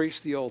do you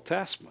preach the Old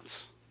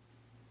Testament?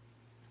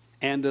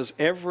 And does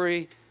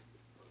every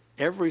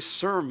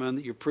sermon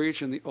that you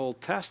preach in the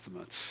Old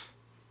Testament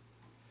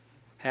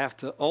have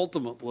to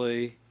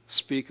ultimately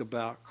speak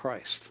about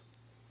Christ?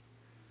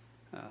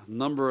 A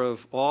number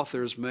of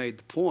authors made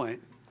the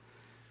point,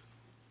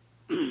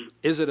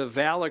 is it a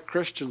valid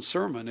Christian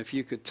sermon if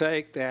you could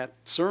take that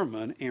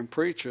sermon and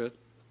preach it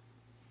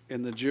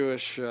in the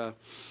Jewish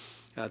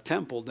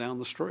temple down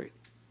the street?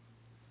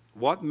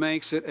 What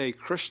makes it a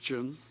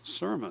Christian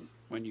sermon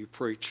when you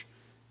preach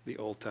the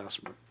Old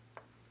Testament?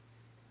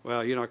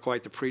 Well, you're not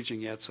quite to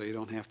preaching yet, so you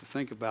don't have to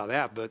think about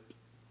that, but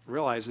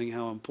realizing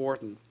how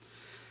important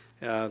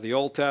the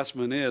Old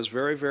Testament is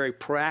very, very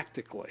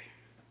practically,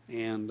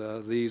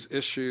 and these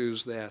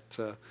issues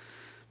that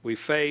we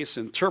face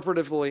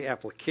interpretively,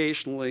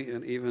 applicationally,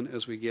 and even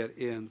as we get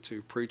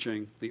into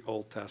preaching the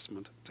Old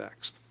Testament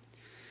text.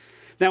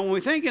 Now, when we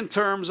think in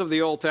terms of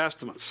the Old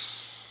Testament,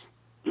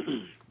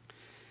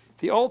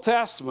 the Old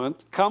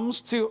Testament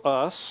comes to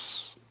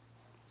us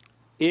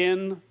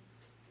in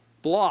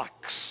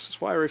blocks. That's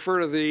why I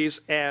refer to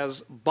these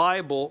as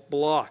Bible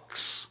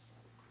blocks.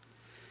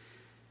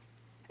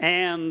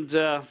 And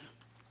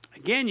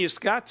again, you've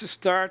got to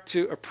start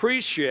to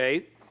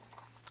appreciate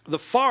the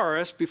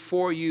forest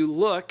before you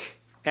look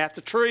at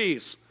the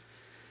trees.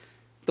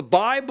 The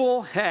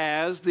Bible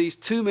has these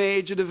two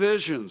major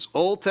divisions,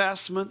 Old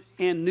Testament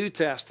and New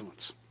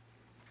Testaments.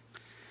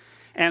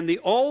 And the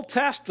Old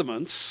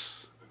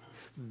Testaments,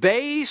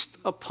 based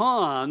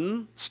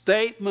upon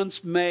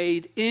statements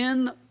made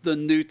in the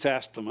New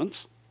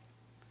Testament,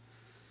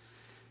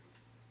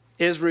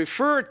 is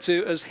referred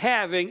to as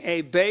having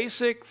a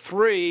basic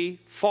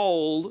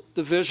threefold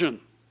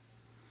division.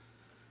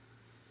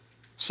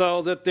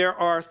 So that there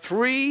are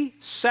three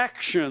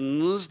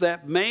sections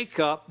that make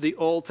up the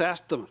Old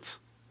Testament.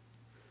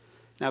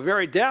 Now,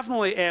 very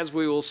definitely, as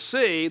we will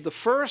see, the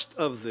first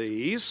of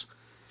these,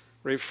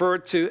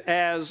 referred to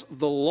as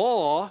the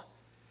law,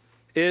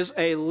 is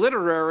a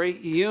literary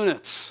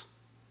unit.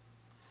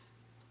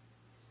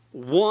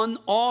 One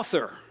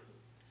author,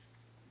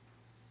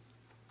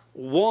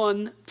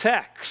 one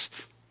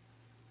text,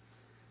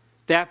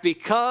 that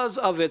because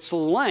of its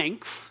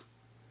length,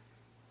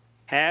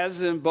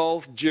 has in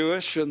both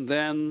Jewish and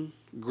then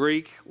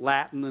Greek,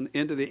 Latin, and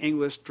into the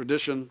English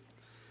tradition,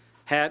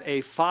 had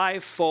a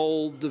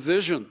fivefold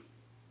division.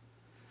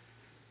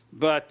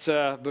 But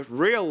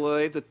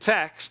really, the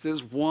text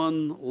is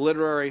one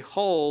literary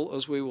whole,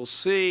 as we will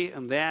see,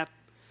 and that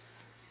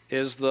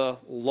is the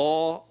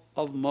law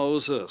of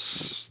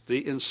Moses,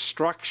 the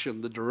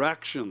instruction, the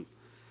direction,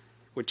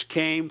 which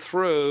came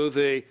through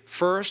the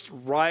first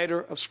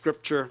writer of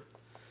Scripture,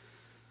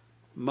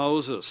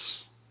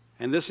 Moses.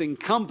 And this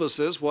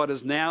encompasses what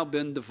has now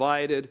been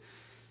divided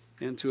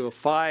into a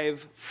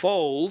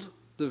fivefold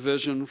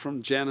division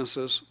from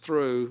Genesis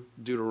through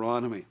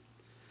Deuteronomy.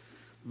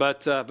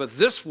 But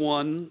this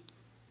one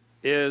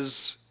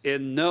is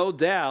in no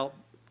doubt,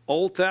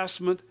 Old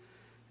Testament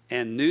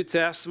and New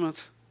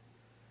Testament,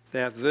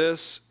 that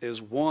this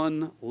is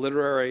one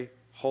literary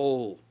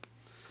whole.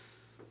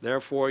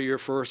 Therefore, your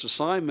first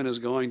assignment is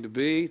going to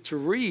be to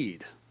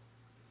read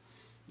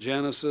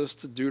Genesis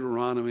to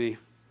Deuteronomy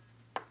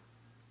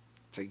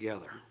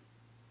together.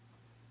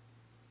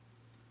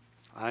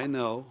 I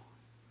know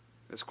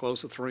it's close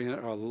to 300,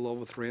 or a little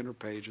over 300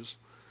 pages.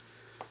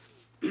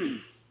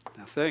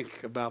 Now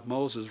think about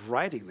Moses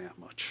writing that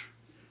much.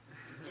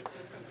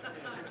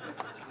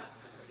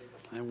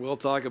 And we'll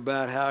talk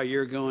about how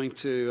you're going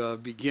to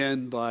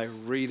begin by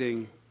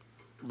reading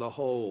the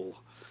whole.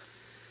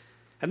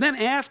 And then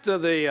after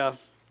the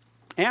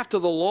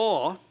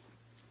law,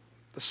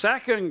 the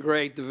second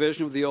great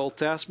division of the Old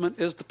Testament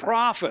is the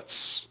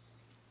prophets.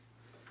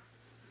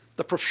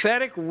 The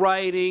prophetic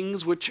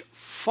writings which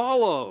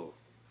follow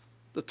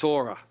the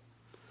Torah.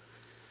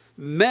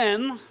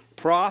 Men,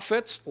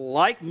 prophets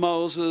like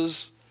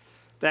Moses,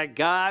 that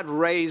God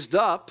raised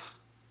up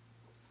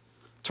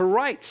to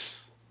write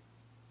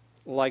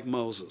like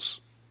Moses.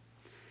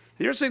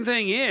 The interesting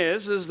thing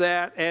is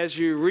that as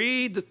you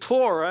read the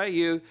Torah,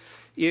 you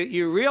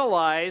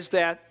realize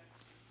that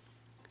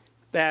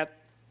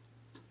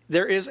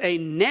there is a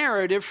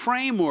narrative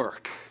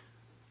framework.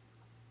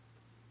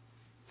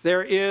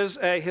 There is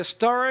a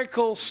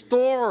historical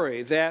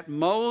story that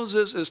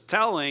Moses is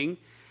telling,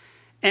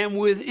 and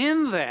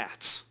within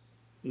that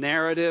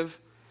narrative,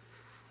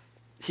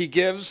 he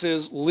gives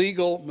his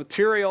legal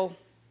material,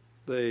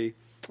 the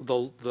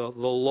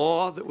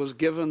law that was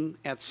given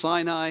at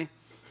Sinai,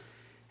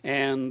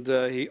 and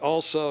he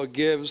also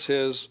gives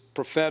his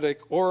prophetic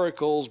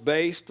oracles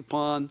based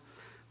upon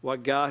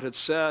what God had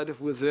said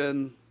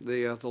within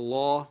the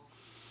law,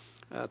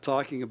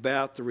 talking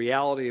about the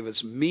reality of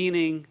its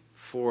meaning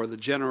for the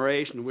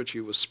generation in which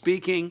he was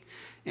speaking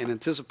and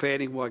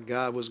anticipating what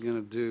God was going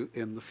to do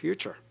in the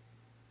future.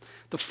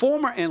 The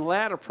former and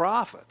latter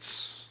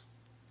prophets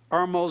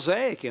are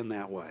mosaic in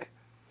that way.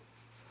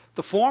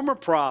 The former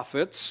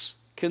prophets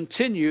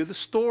continue the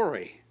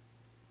story,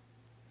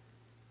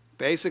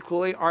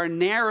 basically our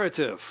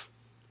narrative.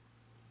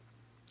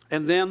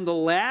 And then the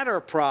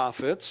latter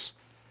prophets,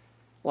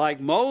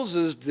 like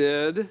Moses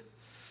did,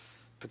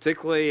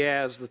 particularly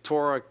as the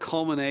Torah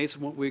culminates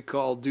in what we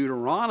call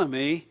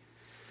Deuteronomy,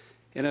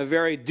 in a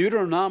very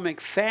Deuteronomic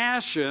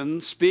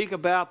fashion, speak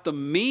about the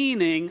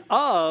meaning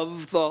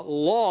of the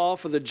law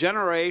for the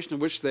generation in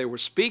which they were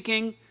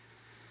speaking,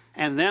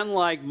 and then,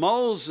 like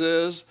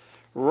Moses,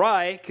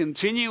 write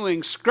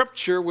continuing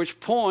scripture which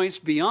points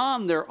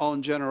beyond their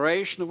own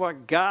generation of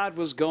what God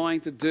was going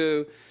to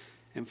do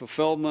in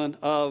fulfillment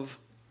of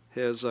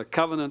his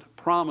covenant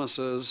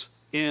promises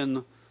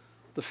in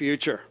the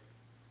future.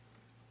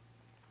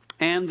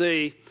 And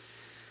the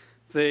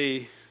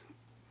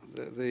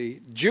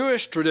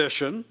Jewish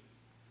tradition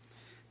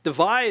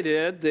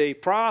divided the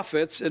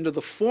prophets into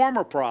the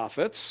former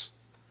prophets,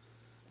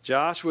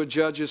 Joshua,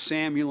 Judges,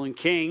 Samuel, and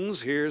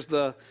Kings. Here's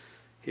the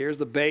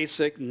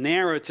basic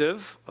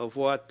narrative of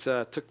what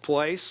took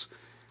place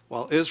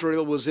while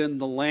Israel was in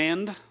the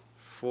land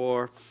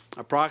for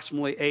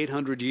approximately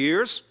 800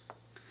 years.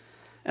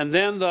 And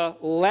then the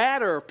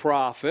latter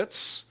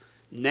prophets,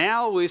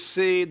 now we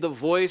see the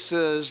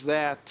voices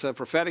that,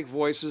 prophetic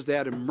voices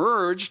that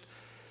emerged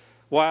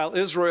while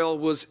Israel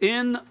was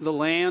in the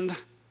land,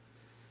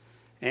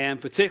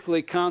 and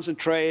particularly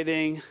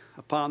concentrating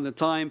upon the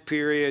time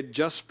period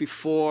just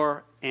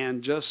before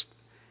and just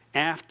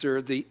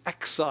after the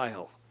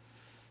exile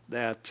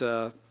that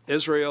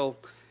Israel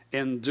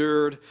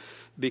endured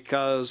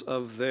because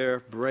of their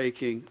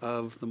breaking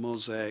of the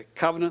Mosaic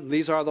covenant.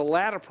 These are the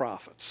latter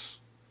prophets.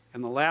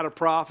 And the latter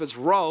prophets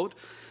wrote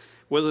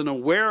with an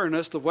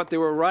awareness of what they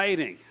were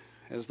writing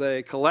as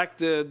they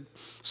collected,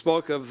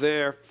 spoke of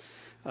the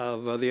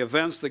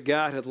events that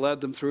God had led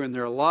them through in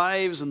their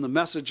lives and the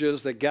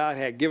messages that God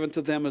had given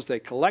to them as they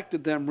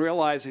collected them,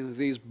 realizing that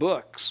these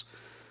books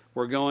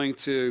were going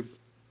to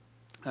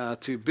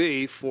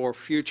be for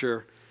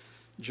future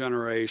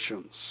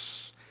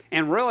generations.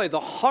 And really the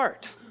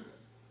heart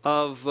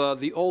of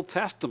the Old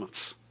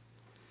Testament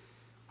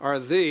are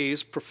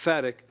these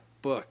prophetic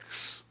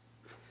books.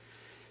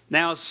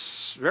 Now,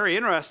 it's very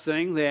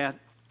interesting that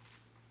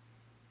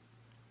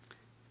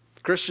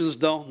Christians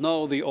don't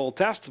know the Old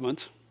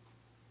Testament,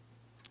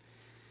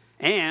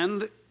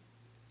 and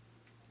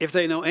if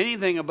they know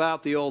anything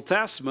about the Old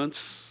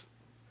Testament,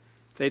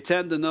 they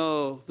tend to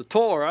know the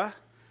Torah,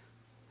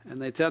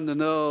 and they tend to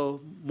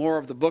know more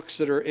of the books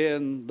that are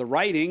in the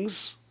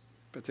writings,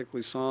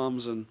 particularly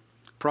Psalms and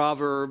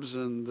Proverbs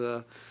and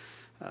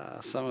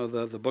some of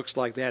the books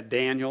like that,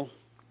 Daniel.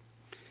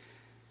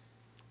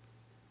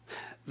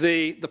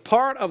 The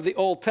part of the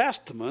Old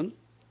Testament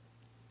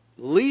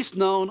least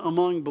known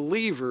among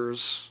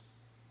believers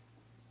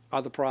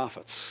are the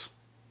prophets.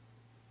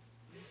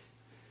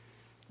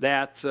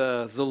 That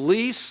the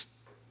least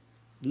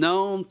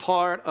known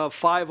part of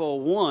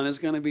 501 is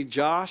going to be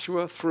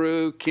Joshua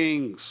through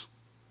Kings.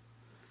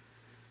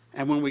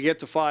 And when we get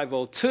to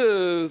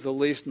 502, the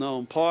least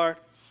known part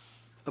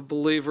of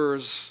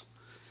believers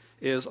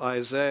is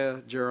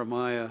Isaiah,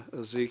 Jeremiah,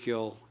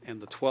 Ezekiel, and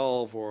the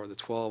 12, or the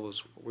 12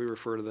 is what we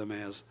refer to them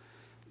as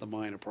the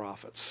minor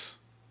prophets.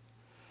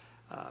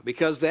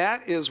 Because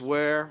that is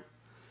where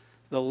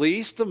the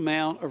least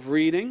amount of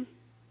reading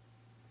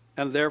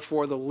and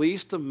therefore the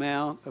least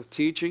amount of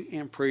teaching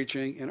and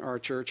preaching in our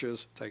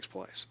churches takes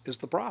place, is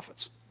the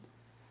prophets.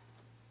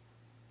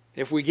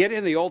 If we get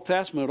in the Old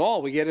Testament at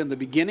all, we get in the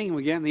beginning and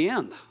we get in the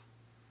end.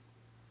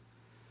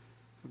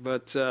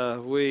 But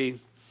we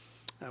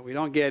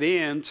don't get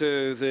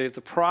into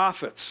the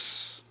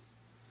prophets.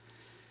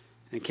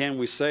 And can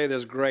we say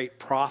there's great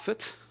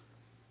profit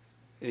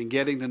in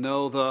getting to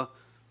know the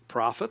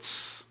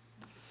prophets?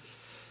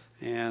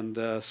 And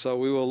so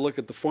we will look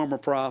at the former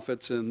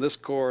prophets in this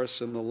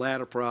course and the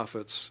latter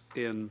prophets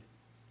in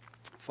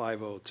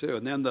 502.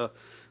 And then the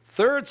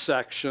third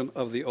section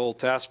of the Old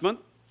Testament,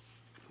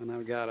 and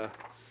I've got to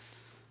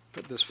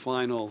put this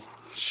final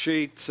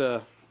sheet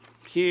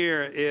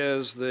here,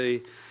 is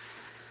the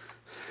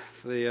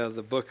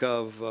book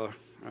of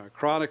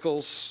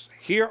Chronicles.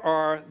 Here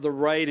are the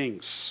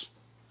writings.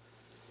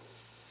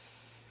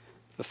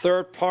 The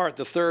third part,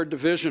 the third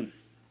division,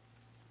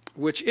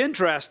 which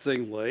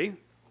interestingly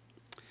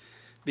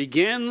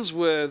begins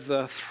with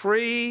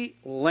three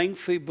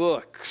lengthy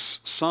books,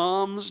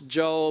 Psalms,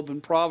 Job,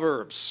 and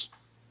Proverbs.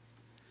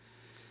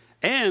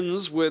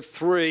 Ends with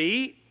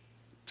three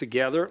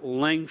together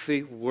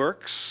lengthy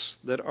works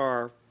that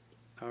are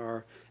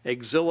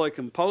exilic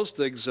and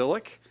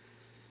post-exilic,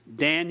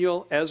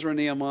 Daniel, Ezra,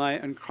 Nehemiah,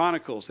 and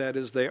Chronicles. That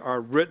is, they are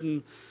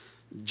written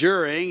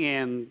during,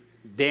 and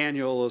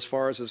Daniel, as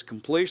far as its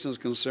completion is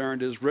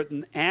concerned, is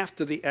written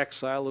after the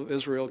exile of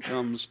Israel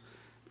comes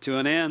to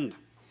an end.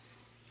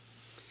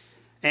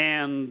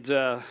 And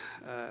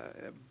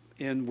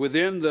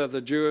within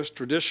the Jewish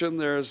tradition,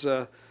 there's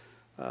a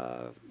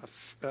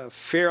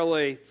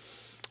fairly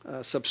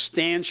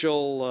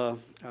substantial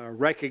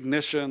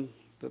recognition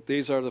that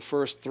these are the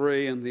first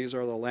three and these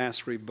are the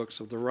last three books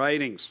of the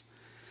writings.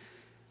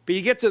 But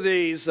you get to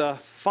these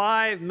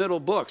five middle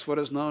books, what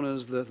is known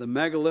as the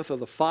megalith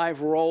of the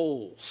five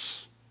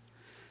rolls,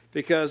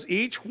 because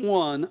each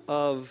one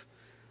of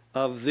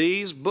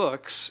these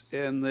books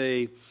in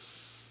the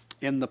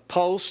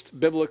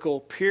post-biblical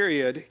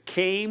period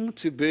came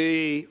to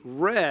be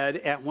read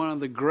at one of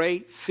the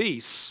great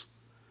feasts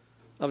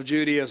of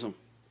Judaism.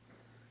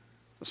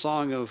 The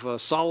Song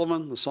of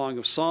Solomon, the Song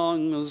of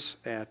Songs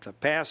at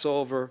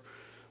Passover,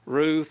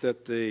 Ruth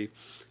at the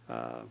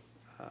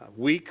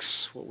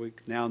weeks, what we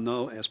now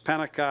know as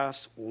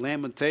Pentecost,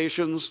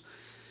 Lamentations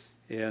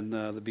in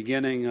the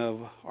beginning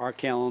of our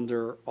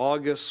calendar,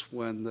 August,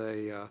 when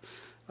they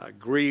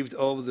grieved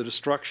over the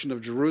destruction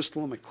of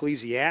Jerusalem,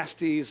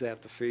 Ecclesiastes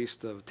at the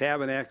Feast of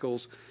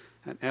Tabernacles,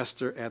 and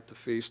Esther at the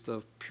Feast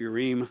of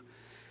Purim.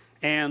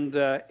 And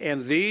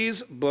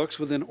these books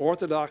within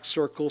Orthodox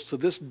circles to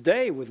this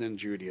day within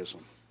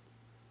Judaism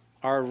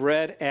are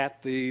read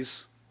at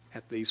these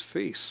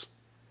feasts.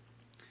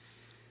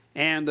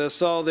 And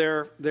so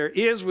there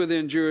is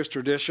within Jewish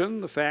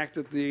tradition the fact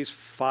that these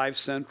five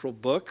central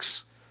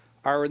books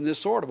are in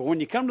this order. But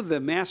when you come to the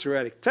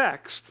Masoretic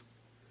text,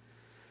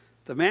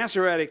 the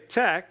Masoretic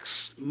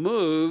text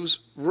moves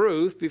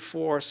Ruth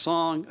before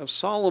Song of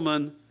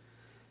Solomon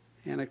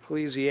and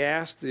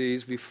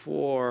Ecclesiastes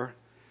before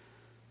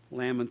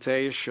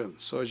Lamentation.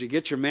 So as you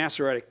get your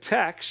Masoretic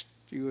text,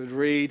 you would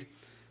read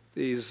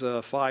these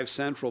five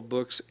central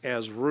books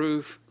as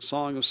Ruth,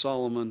 Song of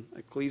Solomon,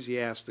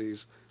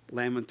 Ecclesiastes,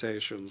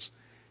 Lamentations,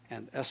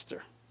 and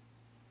Esther.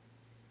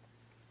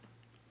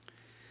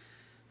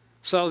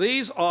 So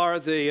these are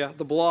the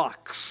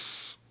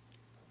blocks.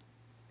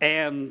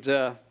 And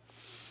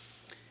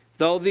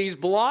though these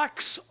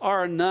blocks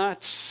are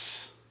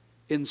not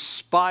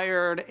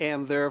inspired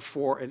and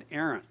therefore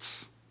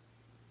inerrant,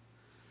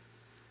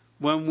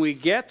 when we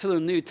get to the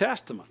New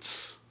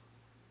Testament,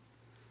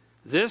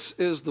 this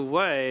is the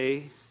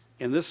way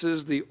and this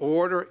is the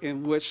order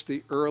in which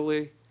the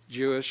early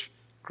Jewish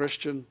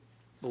Christian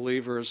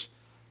believers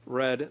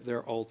read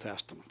their Old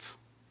Testament.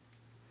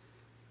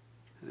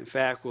 And in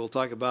fact, we'll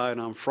talk about it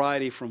on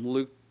Friday from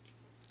Luke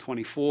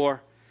 24,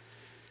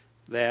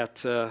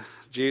 that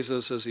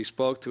Jesus, as he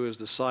spoke to his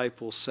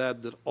disciples,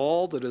 said that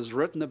all that is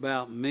written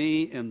about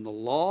me in the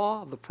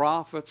law, the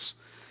prophets,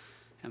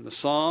 and the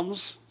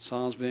Psalms,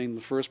 Psalms being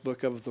the first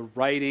book of the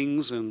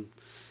writings and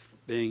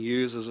being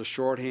used as a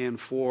shorthand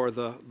for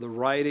the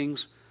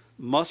writings,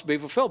 must be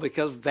fulfilled,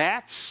 because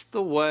that's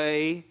the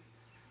way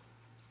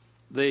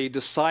the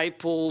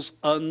disciples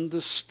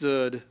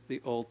understood the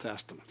Old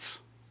Testament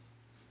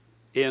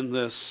in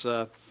this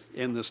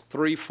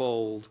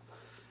threefold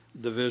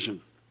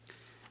division.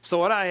 So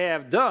what I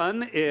have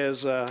done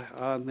is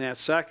on that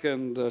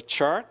second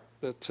chart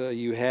that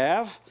you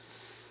have,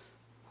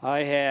 I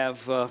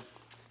have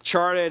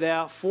charted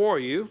out for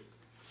you.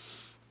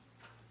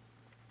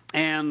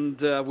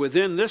 And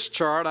within this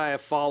chart, I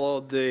have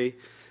followed the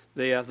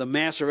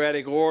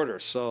Masoretic order.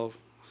 So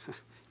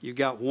you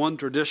got one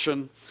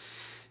tradition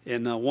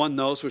in one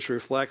notes, which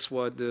reflects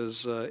what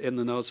is in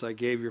the notes I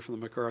gave you from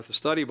the MacArthur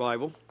Study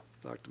Bible.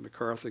 Dr.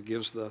 MacArthur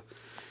gives the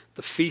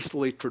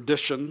feastly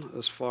tradition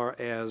as far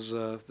as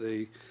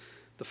the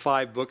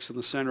 5 books in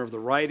the center of the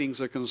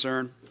writings are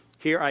concerned.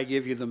 Here I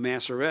give you the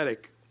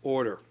Masoretic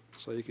order,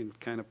 so you can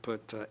kind of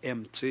put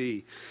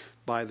MT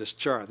by this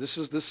chart. This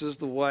is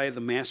the way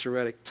the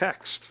Masoretic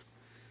text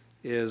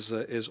is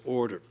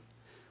ordered,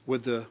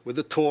 with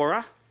the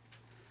Torah,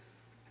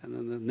 and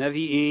then the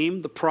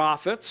Nevi'im, the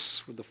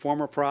prophets, with the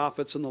former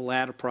prophets and the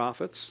latter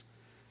prophets,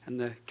 and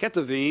the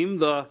Ketuvim,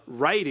 the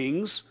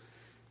writings,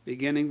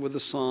 beginning with the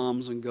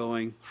Psalms and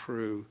going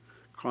through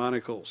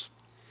Chronicles.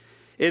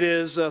 It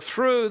is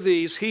through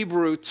these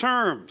Hebrew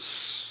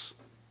terms,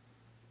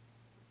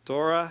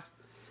 Torah,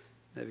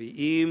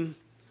 Nevi'im,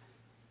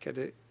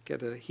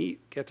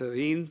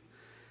 Ketuvim,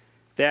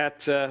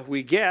 that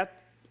we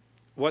get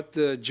what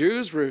the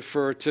Jews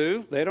refer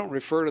to. They don't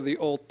refer to the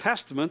Old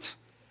Testament.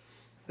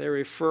 They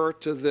refer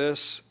to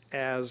this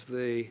as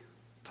the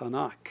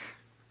Tanakh.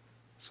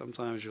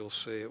 Sometimes you'll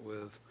see it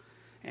with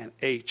an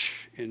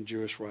H in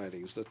Jewish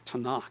writings, the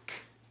Tanakh.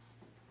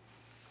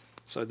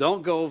 So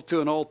don't go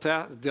to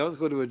don't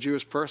go to a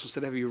Jewish person and say,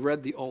 "Have you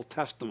read the Old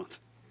Testament?"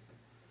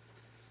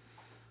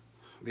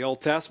 The Old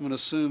Testament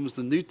assumes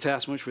the New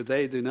Testament, for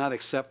they do not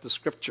accept the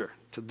Scripture.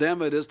 To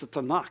them, it is the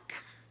Tanakh.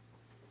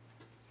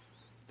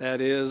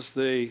 That is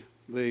the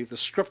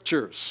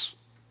Scriptures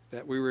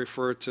that we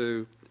refer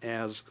to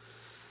as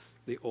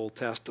the Old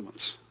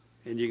Testament,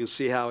 and you can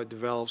see how it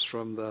develops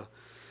from the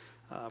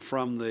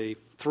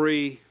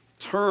 3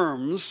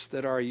 terms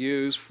that are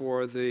used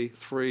for the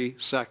 3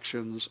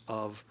 sections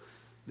of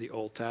the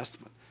Old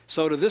Testament.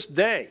 So to this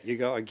day, you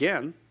go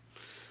again,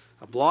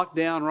 a block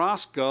down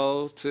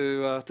Roscoe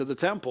to the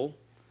temple.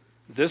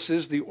 This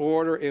is the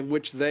order in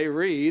which they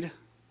read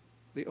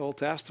the Old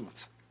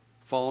Testament,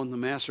 following the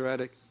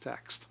Masoretic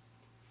text.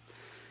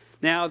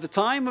 Now, at the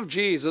time of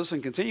Jesus,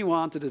 and continue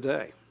on to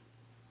today,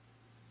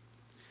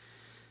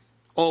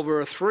 over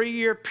a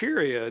 3-year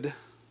period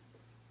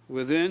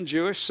within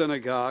Jewish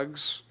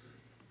synagogues,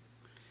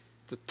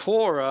 the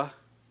Torah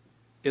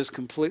is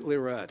completely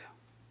read,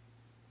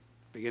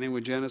 beginning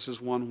with Genesis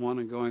 1:1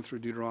 and going through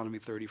Deuteronomy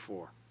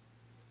 34.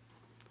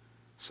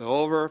 So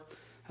over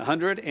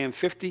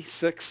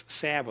 156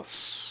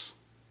 Sabbaths,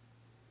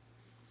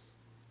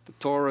 the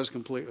Torah is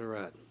completely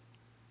read.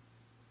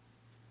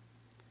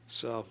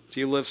 So if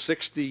you lived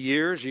 60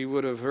 years, you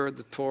would have heard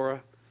the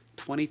Torah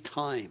 20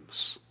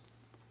 times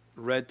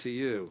read to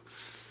you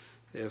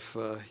if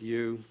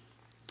you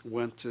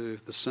went to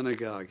the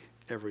synagogue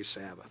every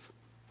Sabbath.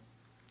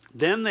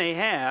 Then they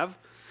have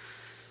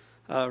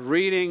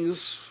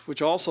readings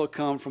which also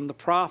come from the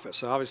prophets.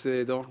 So obviously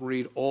they don't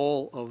read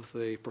all of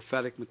the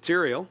prophetic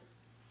material.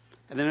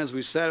 And then, as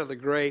we said at the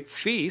great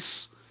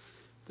feasts,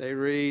 they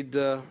read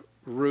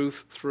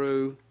Ruth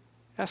through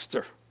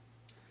Esther.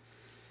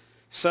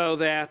 So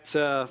that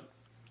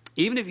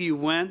even if you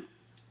went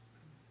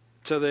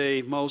to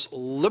the most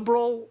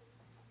liberal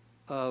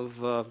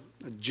of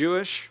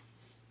Jewish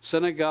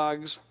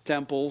synagogues,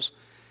 temples,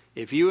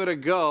 if you were to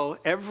go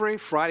every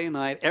Friday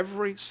night,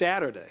 every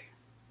Saturday,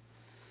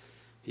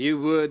 you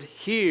would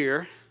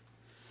hear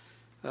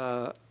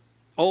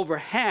over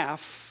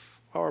half,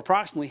 or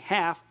approximately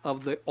half,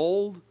 of the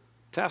Old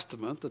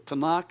Testament, the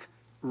Tanakh,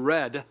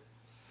 read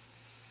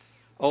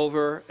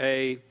over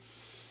a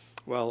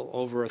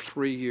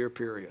 3-year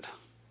period.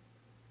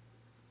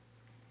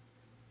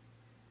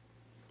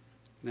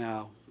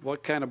 Now,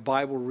 what kind of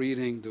Bible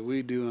reading do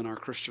we do in our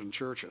Christian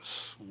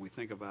churches when we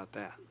think about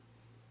that?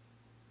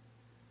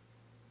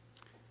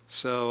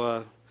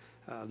 So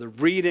the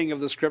reading of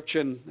the Scripture,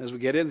 and as we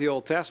get into the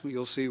Old Testament,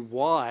 you'll see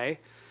why,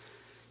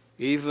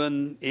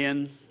 even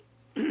in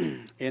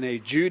a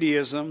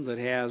Judaism that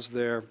has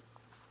their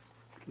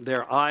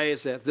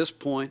eyes at this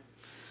point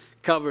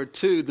covered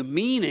to the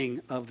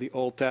meaning of the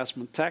Old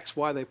Testament text,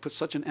 why they put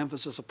such an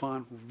emphasis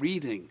upon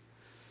reading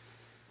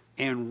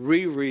and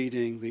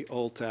rereading the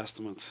Old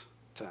Testament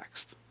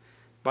text.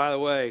 By the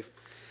way,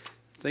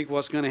 think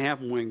what's going to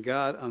happen when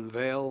God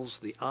unveils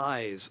the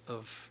eyes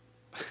of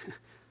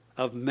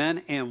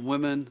men and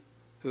women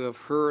who have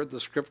heard the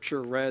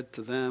Scripture read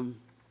to them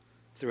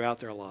throughout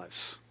their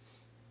lives.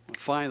 We'll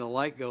find the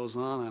light goes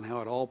on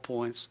how it all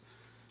points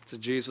to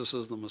Jesus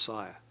as the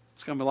Messiah.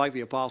 It's going to be like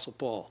the Apostle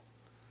Paul.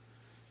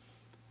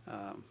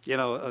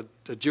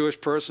 A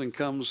Jewish person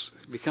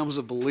becomes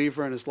a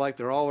believer, and it's like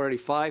they're already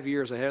 5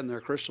 years ahead in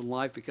their Christian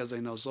life because they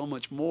know so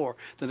much more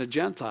than a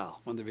Gentile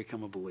when they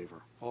become a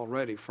believer,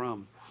 already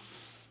from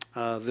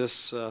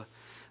this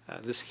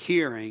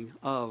hearing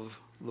of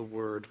the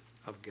Word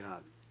of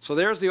God. So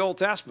there's the Old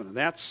Testament, and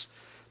that's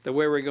the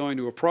way we're going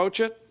to approach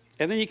it.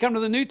 And then you come to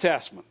the New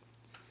Testament.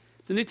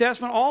 The New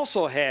Testament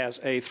also has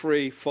a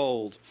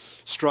threefold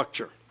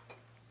structure.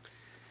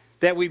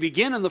 That we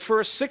begin in the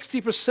first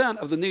 60%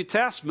 of the New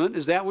Testament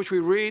is that which we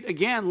read,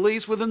 again,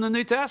 leads within the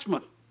New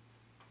Testament.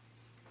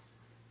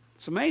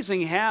 It's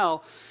amazing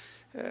how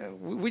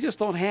we just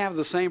don't have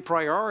the same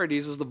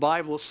priorities as the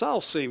Bible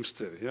itself seems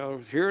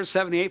to. Here's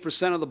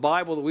 78% of the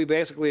Bible that we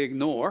basically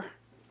ignore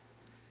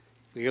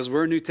because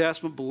we're New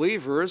Testament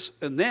believers,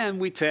 and then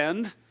we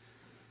tend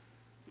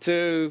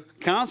to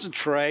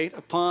concentrate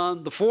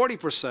upon the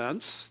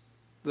 40%,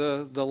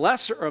 the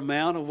lesser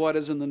amount of what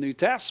is in the New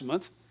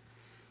Testament,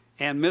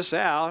 and miss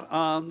out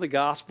on the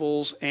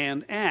Gospels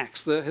and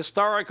Acts, the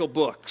historical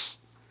books.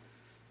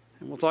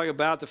 And we'll talk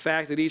about the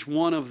fact that each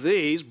one of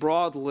these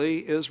broadly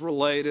is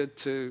related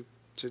to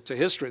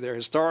history. They're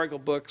historical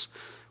books,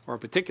 or a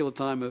particular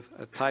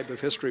type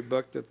of history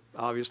book that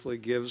obviously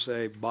gives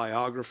a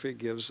biography,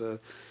 gives an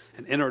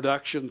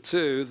introduction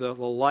to the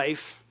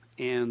life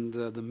and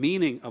the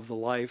meaning of the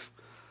life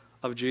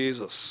of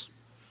Jesus.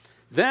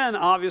 Then,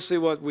 obviously,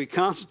 what we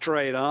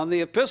concentrate on,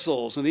 the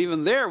epistles, and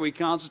even there we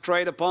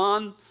concentrate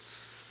upon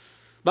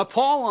the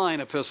Pauline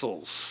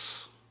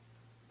epistles.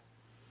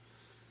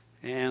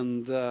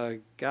 And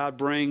God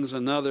brings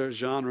another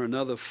genre,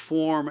 another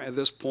form at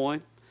this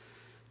point.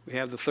 We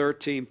have the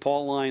 13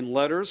 Pauline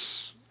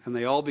letters, and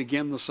they all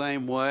begin the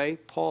same way,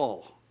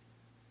 Paul.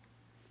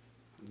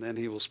 And then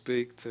he will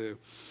speak to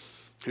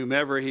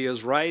whomever he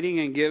is writing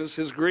and gives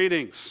his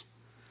greetings.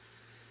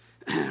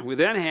 We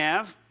then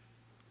have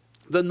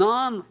the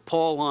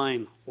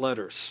non-Pauline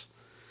letters.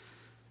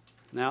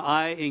 Now,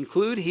 I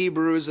include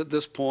Hebrews at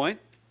this point.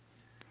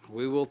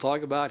 We will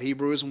talk about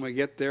Hebrews when we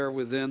get there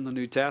within the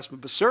New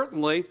Testament, but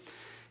certainly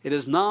it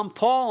is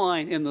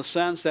non-Pauline in the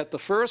sense that the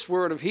first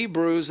word of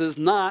Hebrews is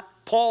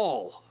not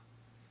Paul.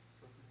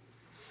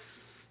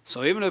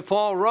 So even if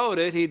Paul wrote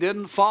it, he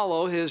didn't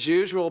follow his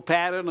usual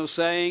pattern of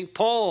saying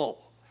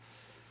Paul,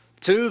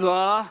 to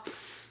the,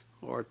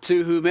 or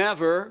to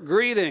whomever,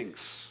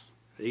 greetings.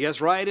 He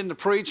gets right into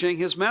preaching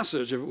his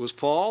message, if it was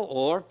Paul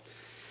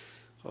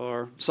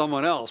or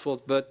someone else.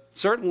 Well, but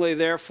certainly,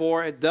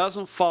 therefore, it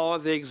doesn't follow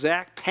the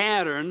exact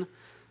pattern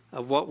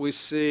of what we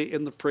see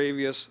in the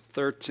previous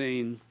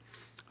 13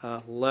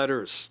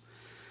 letters.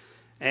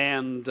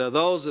 And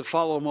those that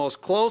follow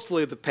most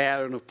closely the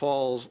pattern of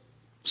Paul's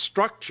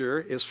structure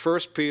is 1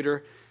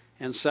 Peter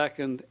and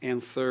 2nd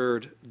and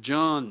 3rd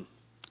John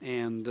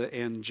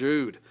and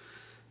Jude.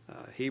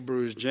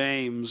 Hebrews,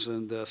 James,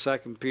 and 2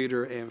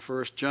 Peter and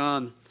 1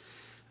 John.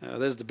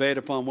 There's debate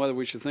upon whether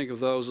we should think of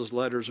those as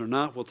letters or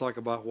not. We'll talk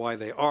about why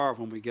they are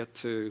when we get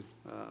to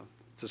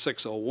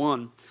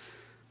 601.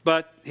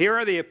 But here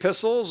are the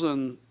epistles,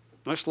 and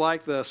much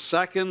like the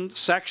second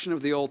section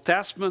of the Old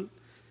Testament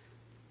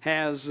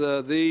has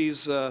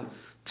these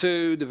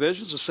two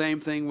divisions, the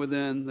same thing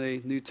within the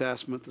New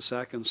Testament, the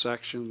second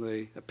section,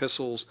 the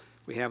epistles.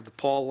 We have the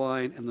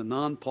Pauline and the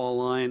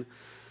non-Pauline,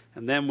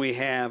 and then we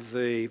have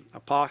the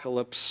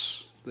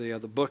Apocalypse, the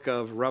book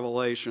of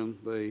Revelation,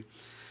 the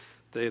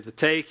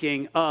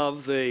taking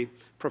of the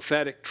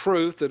prophetic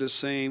truth that is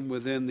seen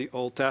within the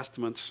Old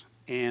Testament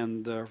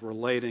and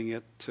relating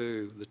it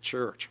to the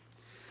church.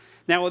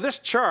 Now, with this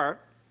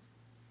chart,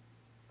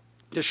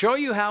 to show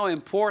you how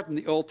important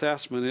the Old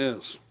Testament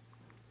is,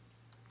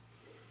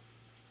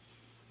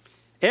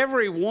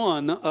 every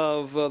one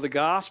of the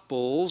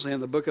Gospels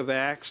and the book of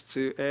Acts,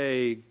 to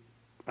a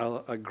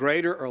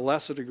greater or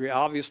lesser degree,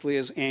 obviously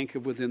is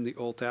anchored within the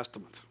Old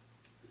Testament.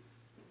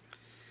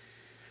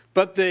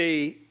 But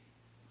the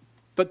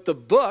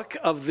book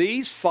of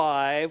these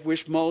five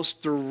which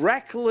most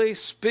directly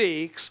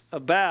speaks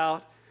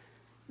about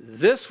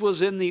this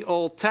was in the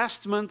Old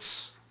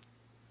Testament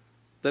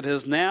that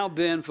has now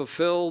been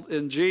fulfilled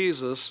in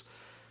Jesus,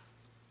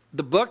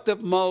 the book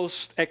that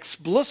most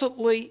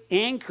explicitly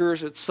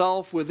anchors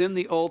itself within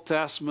the Old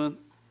Testament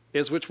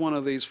is which one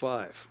of these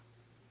five?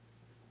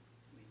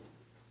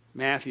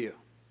 Matthew.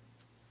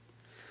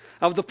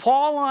 Of the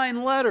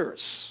Pauline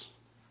letters,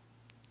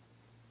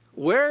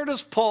 where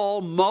does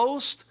Paul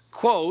most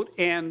quote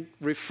and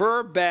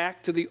refer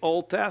back to the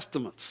Old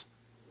Testament?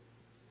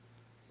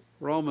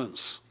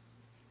 Romans.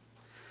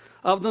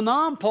 Of the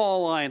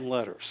non-Pauline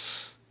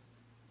letters,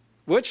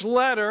 which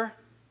letter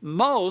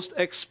most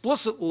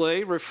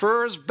explicitly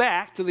refers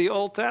back to the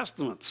Old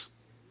Testament?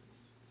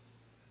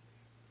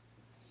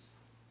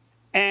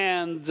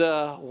 And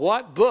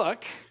what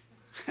book,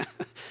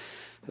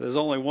 there's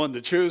only one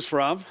to choose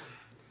from,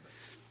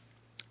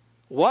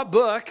 what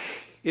book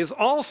is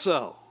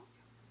also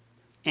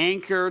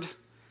anchored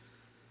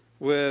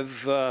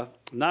with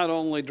not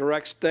only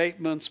direct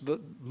statements, but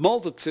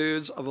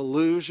multitudes of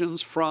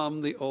allusions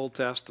from the Old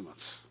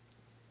Testament?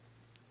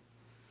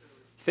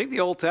 You think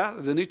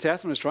the New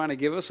Testament is trying to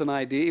give us an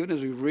idea, even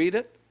as we read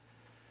it,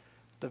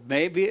 that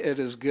maybe it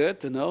is good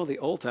to know the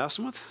Old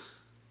Testament?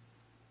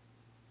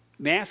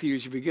 Matthew,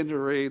 as you begin to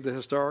read the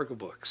historical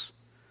books.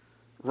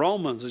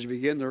 Romans, as you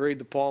begin to read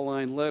the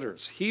Pauline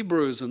letters.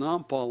 Hebrews, the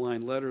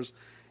non-Pauline letters,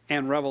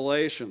 and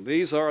Revelation.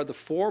 These are the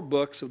 4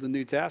 books of the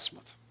New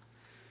Testament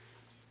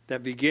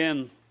that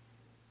begin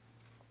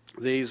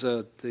these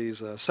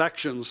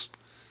sections,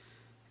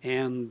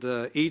 and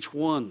each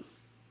one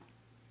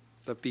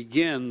that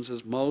begins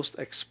is most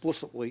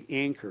explicitly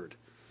anchored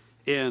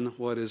in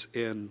what is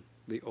in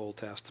the Old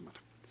Testament.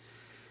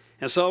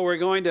 And so we're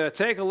going to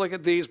take a look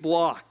at these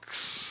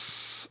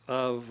blocks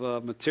of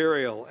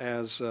material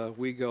as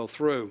we go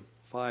through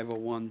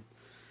 501,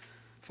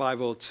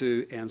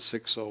 502, and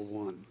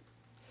 601.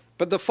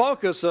 But the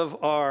focus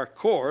of our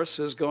course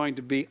is going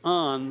to be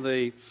on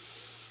the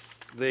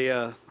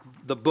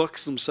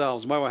books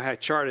themselves. By the way, I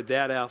charted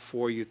that out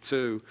for you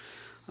too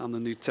on the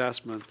New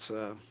Testament.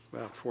 Well,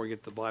 before we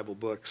get to the Bible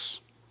books,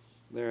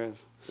 there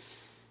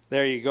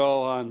you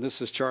go.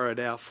 This is charted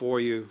out for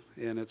you,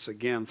 and it's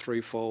again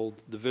threefold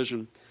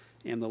division,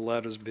 and the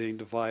letters being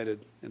divided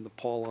in the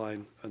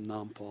Pauline and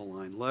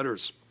non-Pauline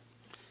letters.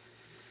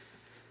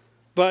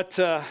 But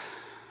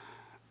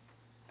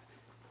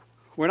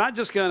we're not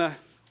just going to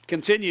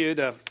continue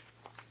to,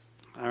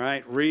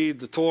 read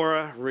the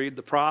Torah, read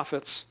the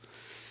prophets,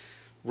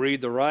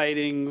 read the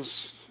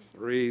writings,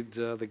 read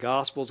the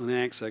Gospels and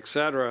Acts,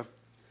 etc.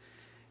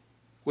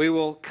 We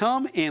will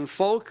come and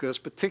focus,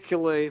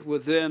 particularly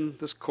within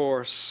this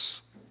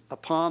course,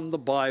 upon the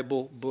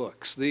Bible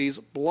books. These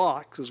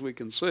blocks, as we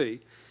can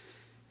see,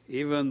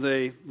 even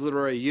the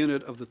literary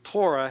unit of the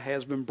Torah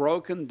has been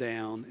broken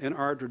down in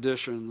our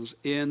traditions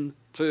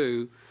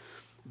into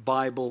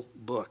Bible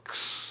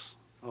books.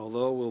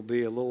 Although we'll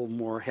be a little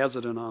more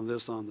hesitant on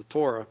this on the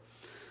Torah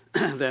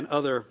than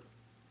other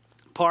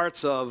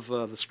parts of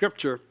the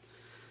Scripture,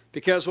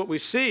 because what we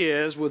see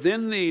is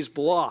within these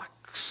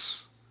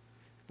blocks,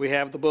 we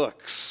have the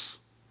books.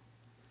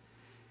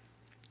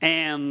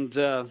 And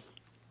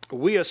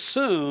we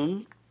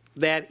assume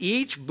that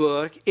each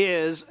book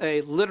is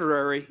a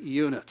literary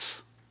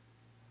unit,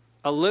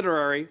 a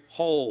literary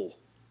whole.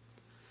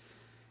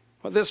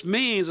 What this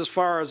means as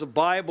far as a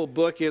Bible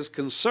book is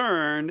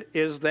concerned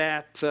is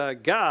that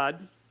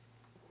God,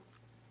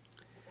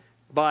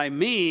 by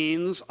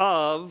means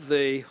of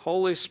the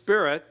Holy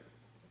Spirit,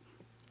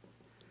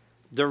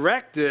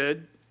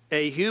 directed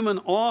a human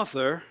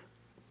author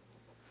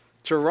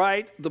to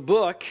write the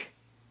book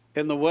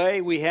in the way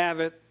we have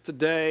it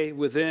today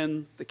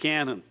within the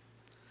canon.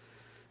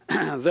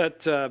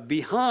 That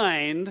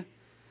behind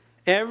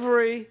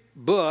every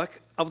book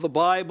of the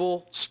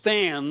Bible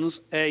stands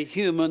a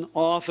human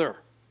author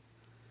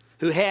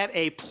who had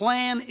a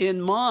plan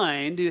in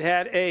mind, who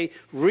had a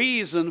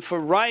reason for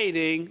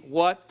writing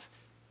what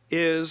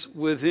is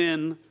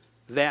within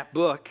that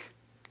book.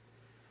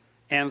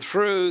 And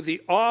through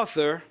the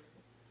author,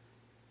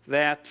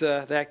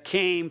 that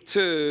came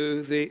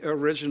to the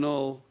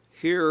original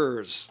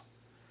hearers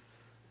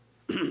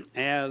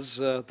as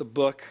the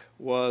book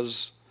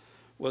was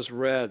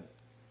read.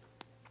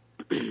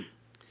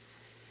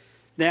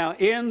 Now,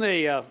 in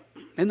the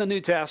New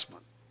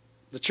Testament,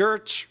 the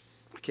church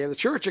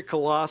at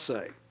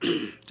Colossae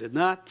did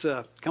not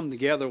come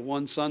together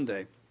one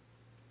Sunday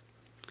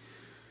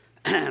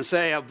and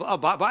say,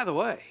 by the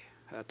way,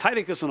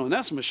 Titus and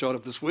Onesimus showed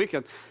up this week,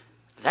 and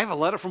they have a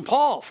letter from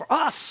Paul for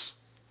us.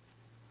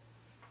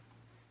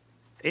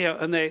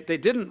 And they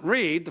didn't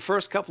read the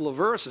first couple of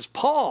verses.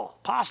 Paul,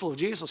 apostle of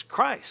Jesus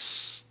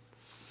Christ.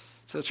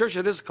 So the church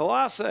that is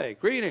Colossae,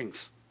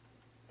 greetings.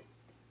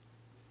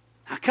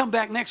 Now come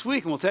back next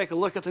week and we'll take a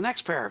look at the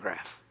next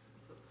paragraph.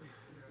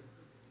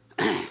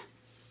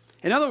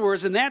 In other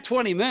words, in that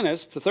 20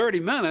 minutes to 30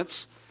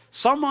 minutes,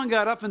 someone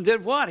got up and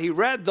did what? He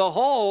read the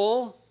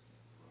whole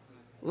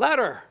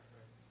letter.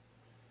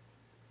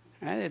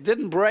 And it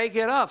didn't break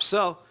it up.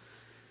 So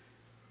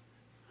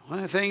one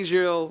of the things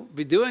you'll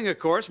be doing, of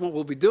course, what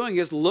we'll be doing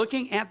is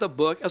looking at the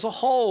book as a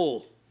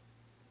whole.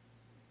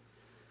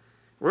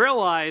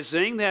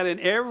 Realizing that in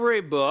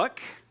every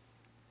book,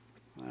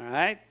 all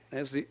right,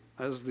 as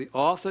the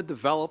author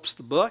develops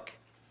the book,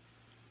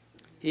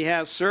 he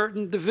has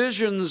certain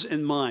divisions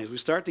in mind. We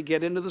start to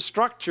get into the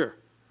structure,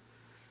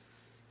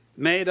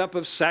 made up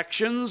of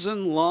sections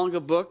and longer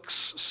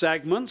books,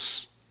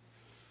 segments.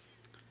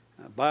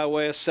 By the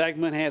way, a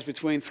segment has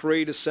between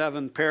 3 to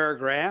 7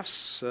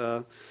 paragraphs.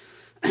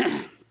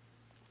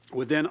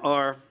 Within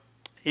our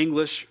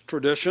English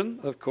tradition,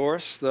 of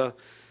course, the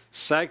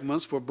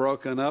segments were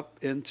broken up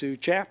into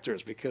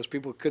chapters because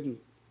people couldn't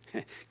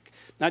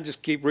not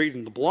just keep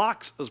reading the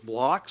blocks as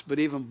blocks, but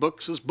even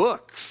books as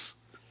books.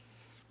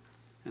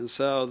 And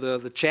so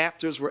the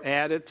chapters were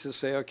added to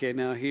say, okay,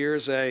 now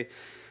here's a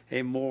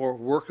more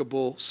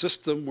workable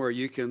system where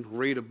you can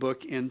read a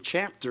book in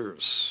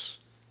chapters.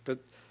 But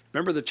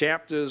remember, the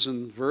chapters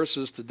and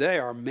verses today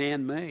are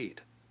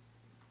man-made.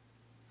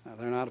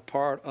 They're not a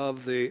part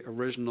of the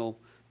original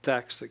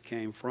text that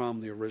came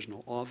from the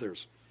original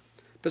authors.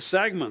 But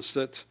segments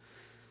that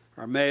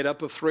are made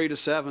up of 3 to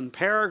 7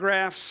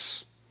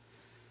 paragraphs.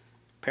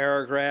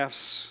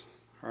 Paragraphs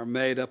are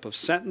made up of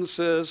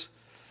sentences.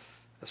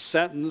 A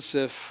sentence,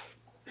 if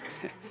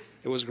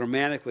it was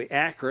grammatically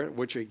accurate,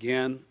 which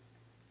again,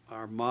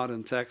 our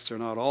modern texts are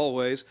not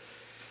always,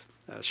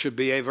 should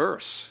be a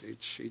verse.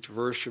 Each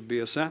verse should be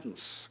a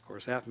sentence. Of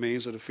course, that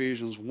means that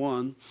Ephesians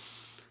 1,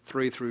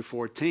 3 through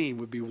 14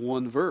 would be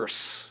one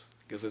verse,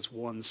 because it's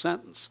one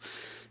sentence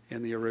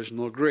in the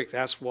original Greek.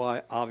 That's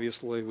why,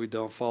 obviously, we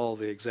don't follow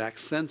the exact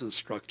sentence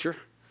structure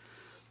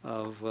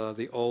of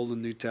the Old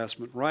and New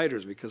Testament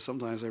writers, because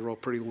sometimes they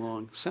wrote pretty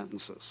long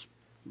sentences.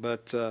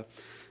 But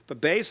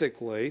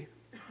basically,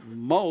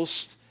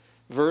 most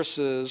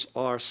verses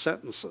are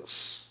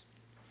sentences.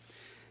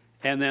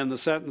 And then the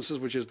sentences,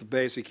 which is the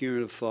basic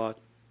unit of thought,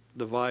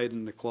 divide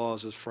into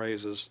clauses,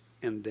 phrases,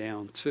 and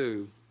down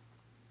to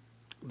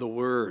the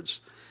words.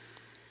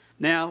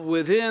 Now,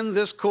 within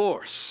this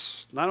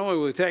course, not only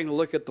will we take a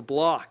look at the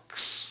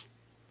blocks,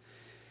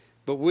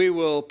 but we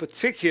will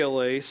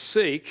particularly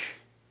seek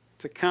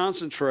to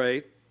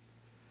concentrate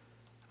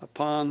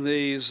upon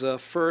these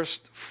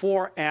first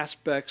 4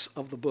 aspects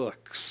of the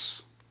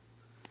books,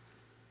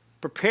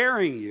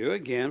 preparing you,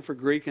 again, for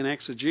Greek and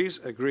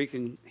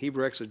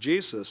Hebrew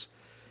exegesis,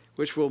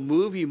 which will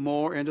move you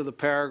more into the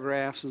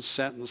paragraphs and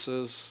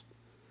sentences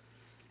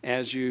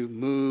as you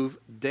move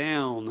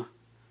down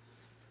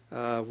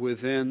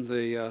within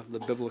the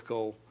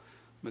biblical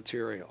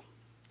material.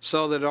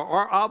 So that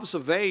our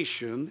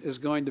observation is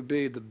going to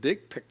be the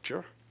big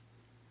picture,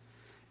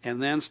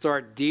 and then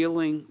start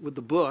dealing with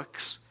the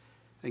books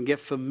and get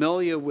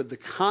familiar with the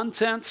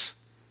content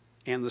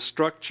and the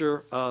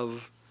structure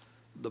of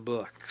the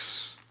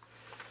books,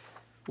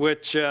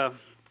 which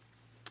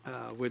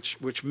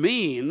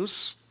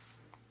means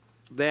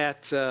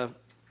that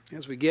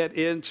as we get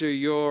into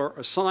your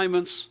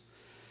assignments,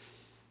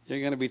 you're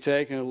going to be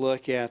taking a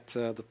look at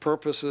the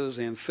purposes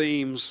and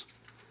themes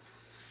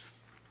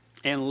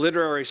and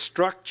literary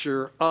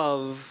structure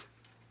of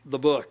the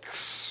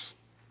books,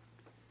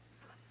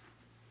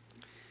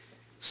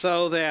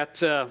 so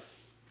that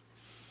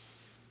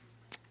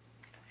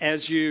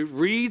as you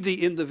read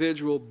the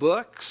individual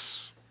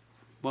books,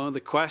 one of the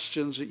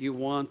questions that you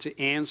want to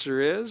answer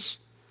is,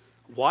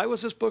 why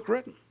was this book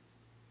written?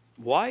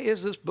 Why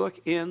is this book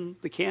in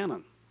the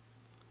canon?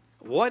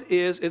 What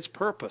is its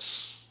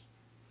purpose?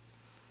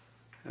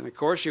 And of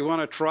course, you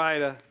want to try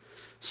to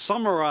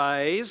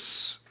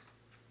summarize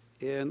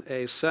in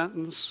a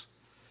sentence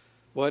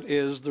what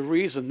is the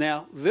reason.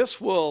 Now,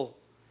 this will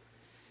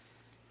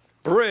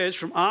bridge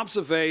from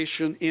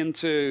observation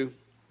into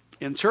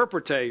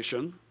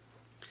interpretation,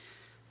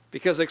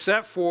 because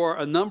except for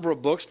a number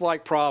of books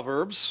like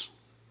Proverbs,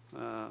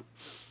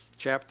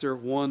 chapter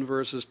 1,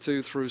 verses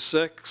 2 through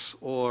 6,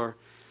 or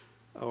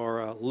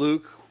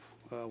Luke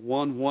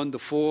 1, 1 to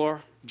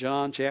 4,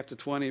 John chapter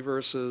 20,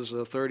 verses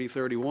 30,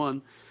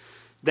 31,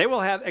 they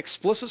will have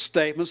explicit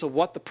statements of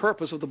what the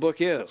purpose of the book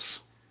is.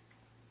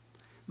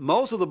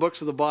 Most of the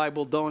books of the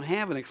Bible don't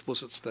have an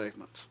explicit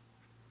statement.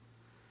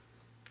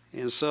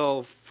 And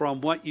so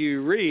from what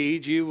you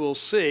read, you will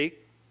seek,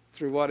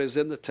 through what is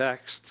in the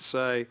text, to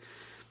say,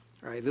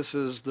 all right, this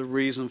is the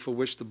reason for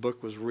which the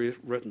book was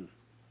written.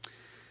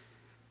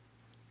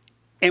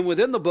 And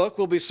within the book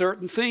will be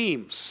certain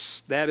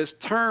themes, that is,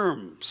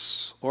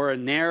 terms, or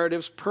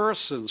narratives,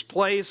 persons,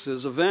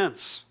 places,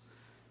 events,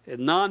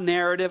 and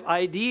non-narrative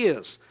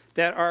ideas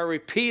that are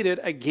repeated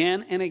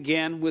again and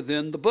again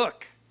within the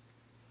book.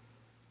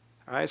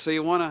 All right, so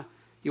you want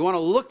to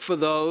look for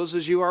those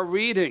as you are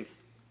reading,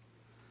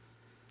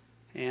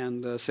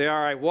 and say, all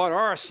right, what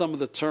are some of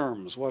the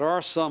terms? What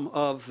are some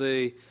of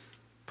the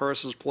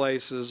persons,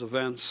 places,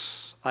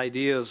 events,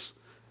 ideas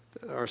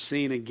that are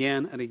seen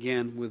again and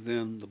again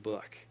within the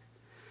book?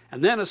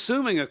 And then,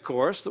 assuming, of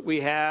course, that we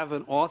have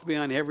an author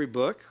behind every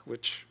book,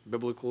 which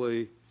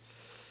biblically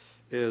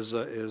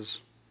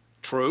is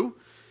true,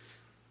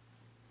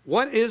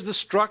 what is the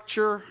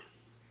structure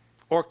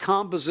or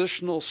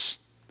compositional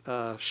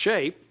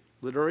shape,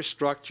 literary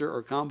structure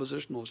or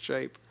compositional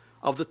shape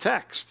of the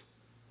text?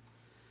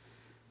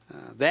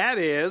 That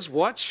is,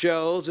 what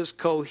shows its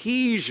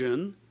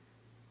cohesion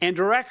and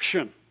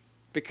direction,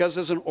 because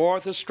there's an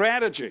author's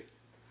strategy.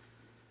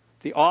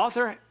 The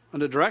author,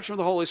 under the direction of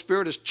the Holy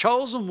Spirit, has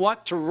chosen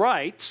what to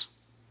write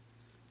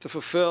to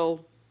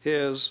fulfill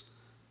his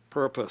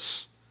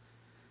purpose.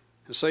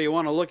 So you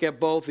want to look at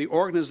both the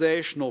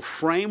organizational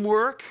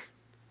framework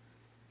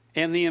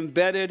and the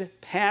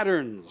embedded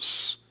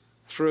patterns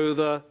through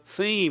the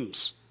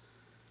themes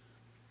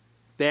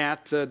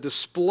that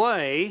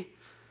display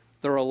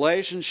the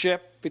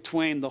relationship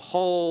between the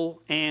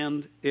whole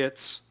and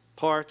its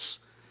parts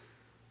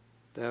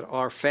that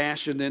are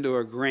fashioned into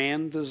a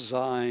grand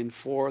design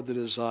for the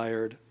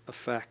desired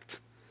effect.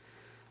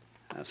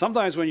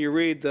 Sometimes when you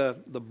read the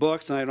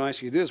books, and I don't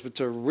ask you to do this, but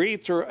to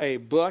read through a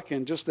book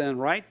and just then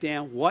write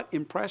down what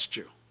impressed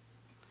you.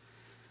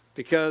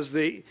 Because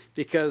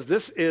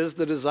this is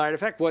the desired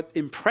effect. What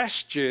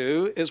impressed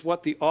you is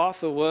what the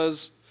author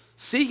was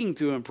seeking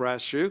to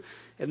impress you.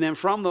 And then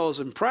from those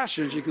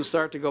impressions, you can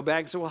start to go back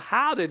and say, well,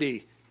 how did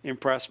he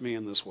impress me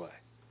in this way?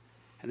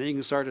 And then you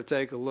can start to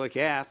take a look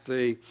at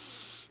the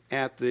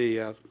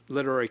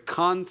literary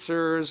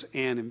contours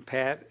and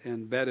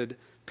embedded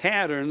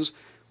patterns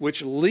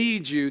which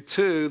lead you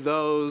to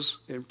those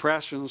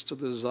impressions, to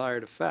the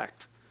desired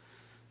effect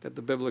that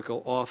the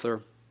biblical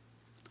author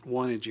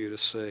wanted you to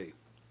see.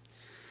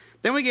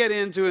 Then we get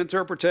into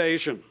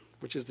interpretation,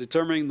 which is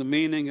determining the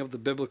meaning of the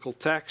biblical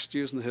text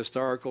using the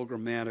historical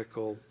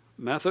grammatical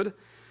method.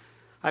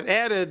 I've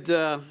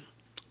added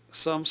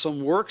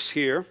some works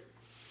here.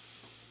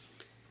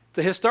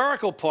 The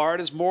historical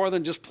part is more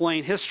than just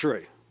plain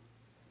history.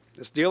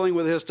 It's dealing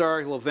with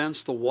historical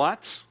events, the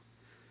what,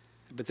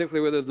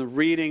 particularly within the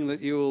reading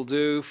that you will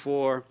do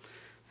for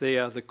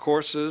the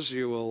courses.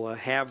 You will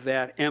have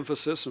that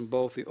emphasis in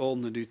both the Old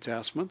and the New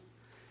Testament.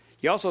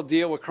 You also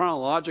deal with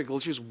chronological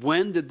issues.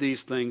 When did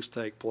these things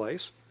take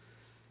place?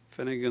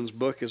 Finnegan's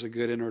book is a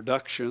good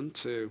introduction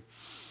to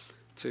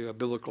a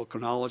biblical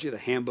chronology, the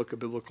Handbook of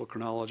Biblical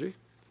Chronology.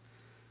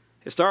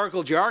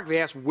 Historical geography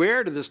asks,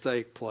 where did this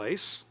take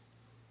place?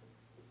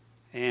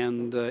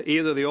 And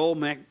either the old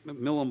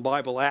Macmillan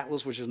Bible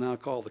Atlas, which is now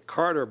called the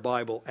Carter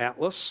Bible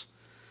Atlas,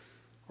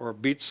 or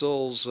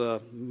Beetzel's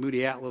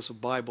Moody Atlas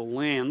of Bible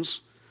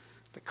Lands.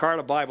 The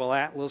Carter Bible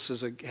Atlas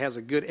has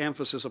a good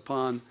emphasis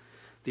upon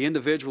the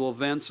individual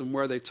events and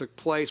where they took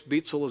place.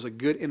 Beetzel is a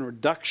good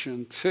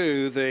introduction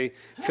to the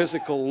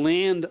physical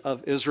land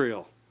of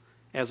Israel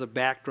as a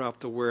backdrop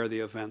to where the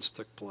events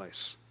took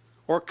place.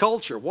 Or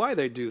culture, why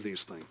they do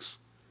these things.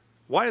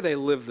 Why do they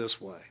live this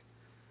way?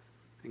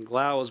 And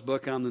Glau's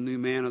book on the new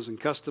manners and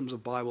customs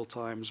of Bible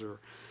times, or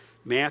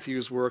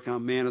Matthew's work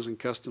on manners and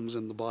customs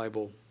in the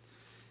Bible,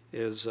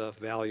 is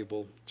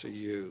valuable to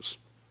use.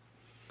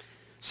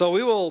 So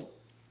we will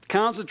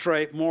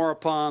concentrate more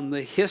upon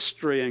the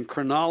history and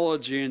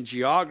chronology and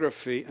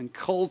geography and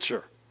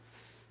culture,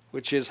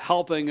 which is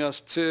helping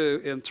us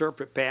to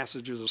interpret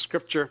passages of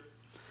Scripture.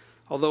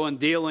 Although in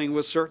dealing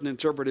with certain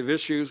interpretive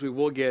issues, we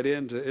will get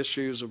into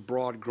issues of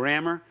broad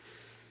grammar.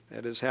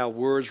 That is how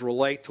words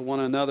relate to one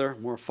another.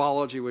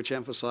 Morphology, which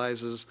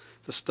emphasizes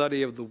the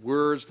study of the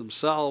words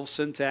themselves.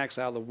 Syntax,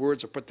 how the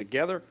words are put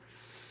together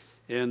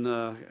in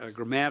a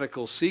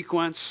grammatical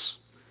sequence.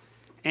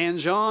 And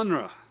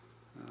genre,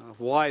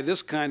 why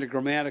this kind of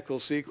grammatical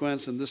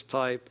sequence and this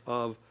type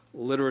of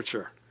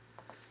literature.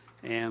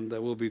 And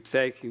we'll be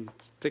taking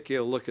a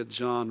particular look at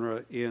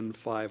genre in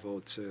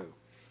 502.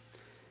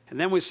 And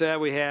then we said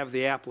we have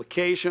the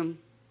application,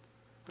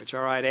 which,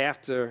 all right,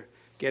 after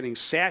getting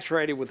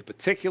saturated with the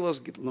particulars,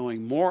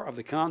 knowing more of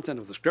the content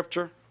of the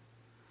Scripture,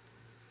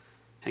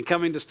 and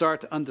coming to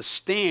start to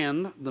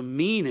understand the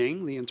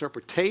meaning, the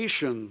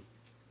interpretation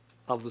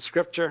of the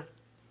Scripture.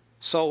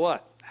 So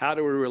what? How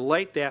do we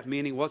relate that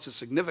meaning? What's its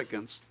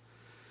significance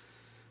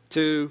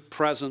to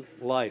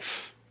present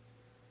life?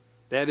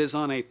 That is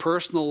on a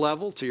personal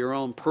level, to your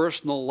own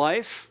personal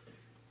life.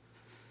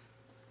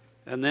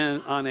 And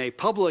then on a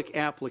public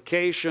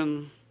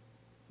application,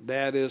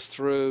 that is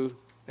through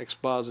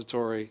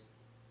expository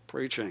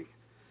preaching.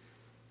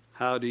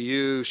 How do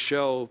you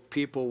show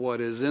people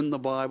what is in the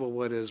Bible,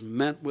 what is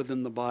meant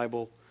within the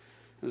Bible,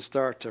 and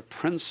start to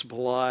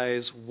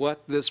principalize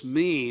what this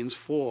means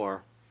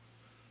for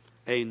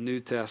a New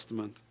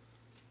Testament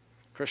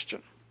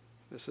Christian?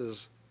 This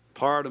is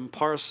part and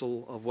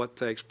parcel of what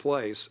takes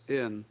place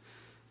in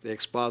the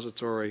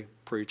expository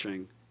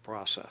preaching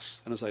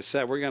process. And as I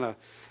said, we're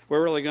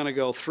really going to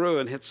go through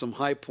and hit some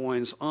high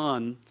points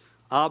on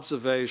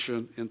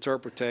observation,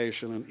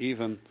 interpretation, and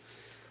even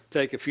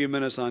take a few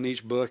minutes on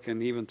each book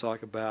and even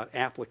talk about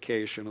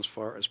application as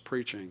far as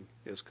preaching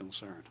is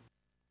concerned.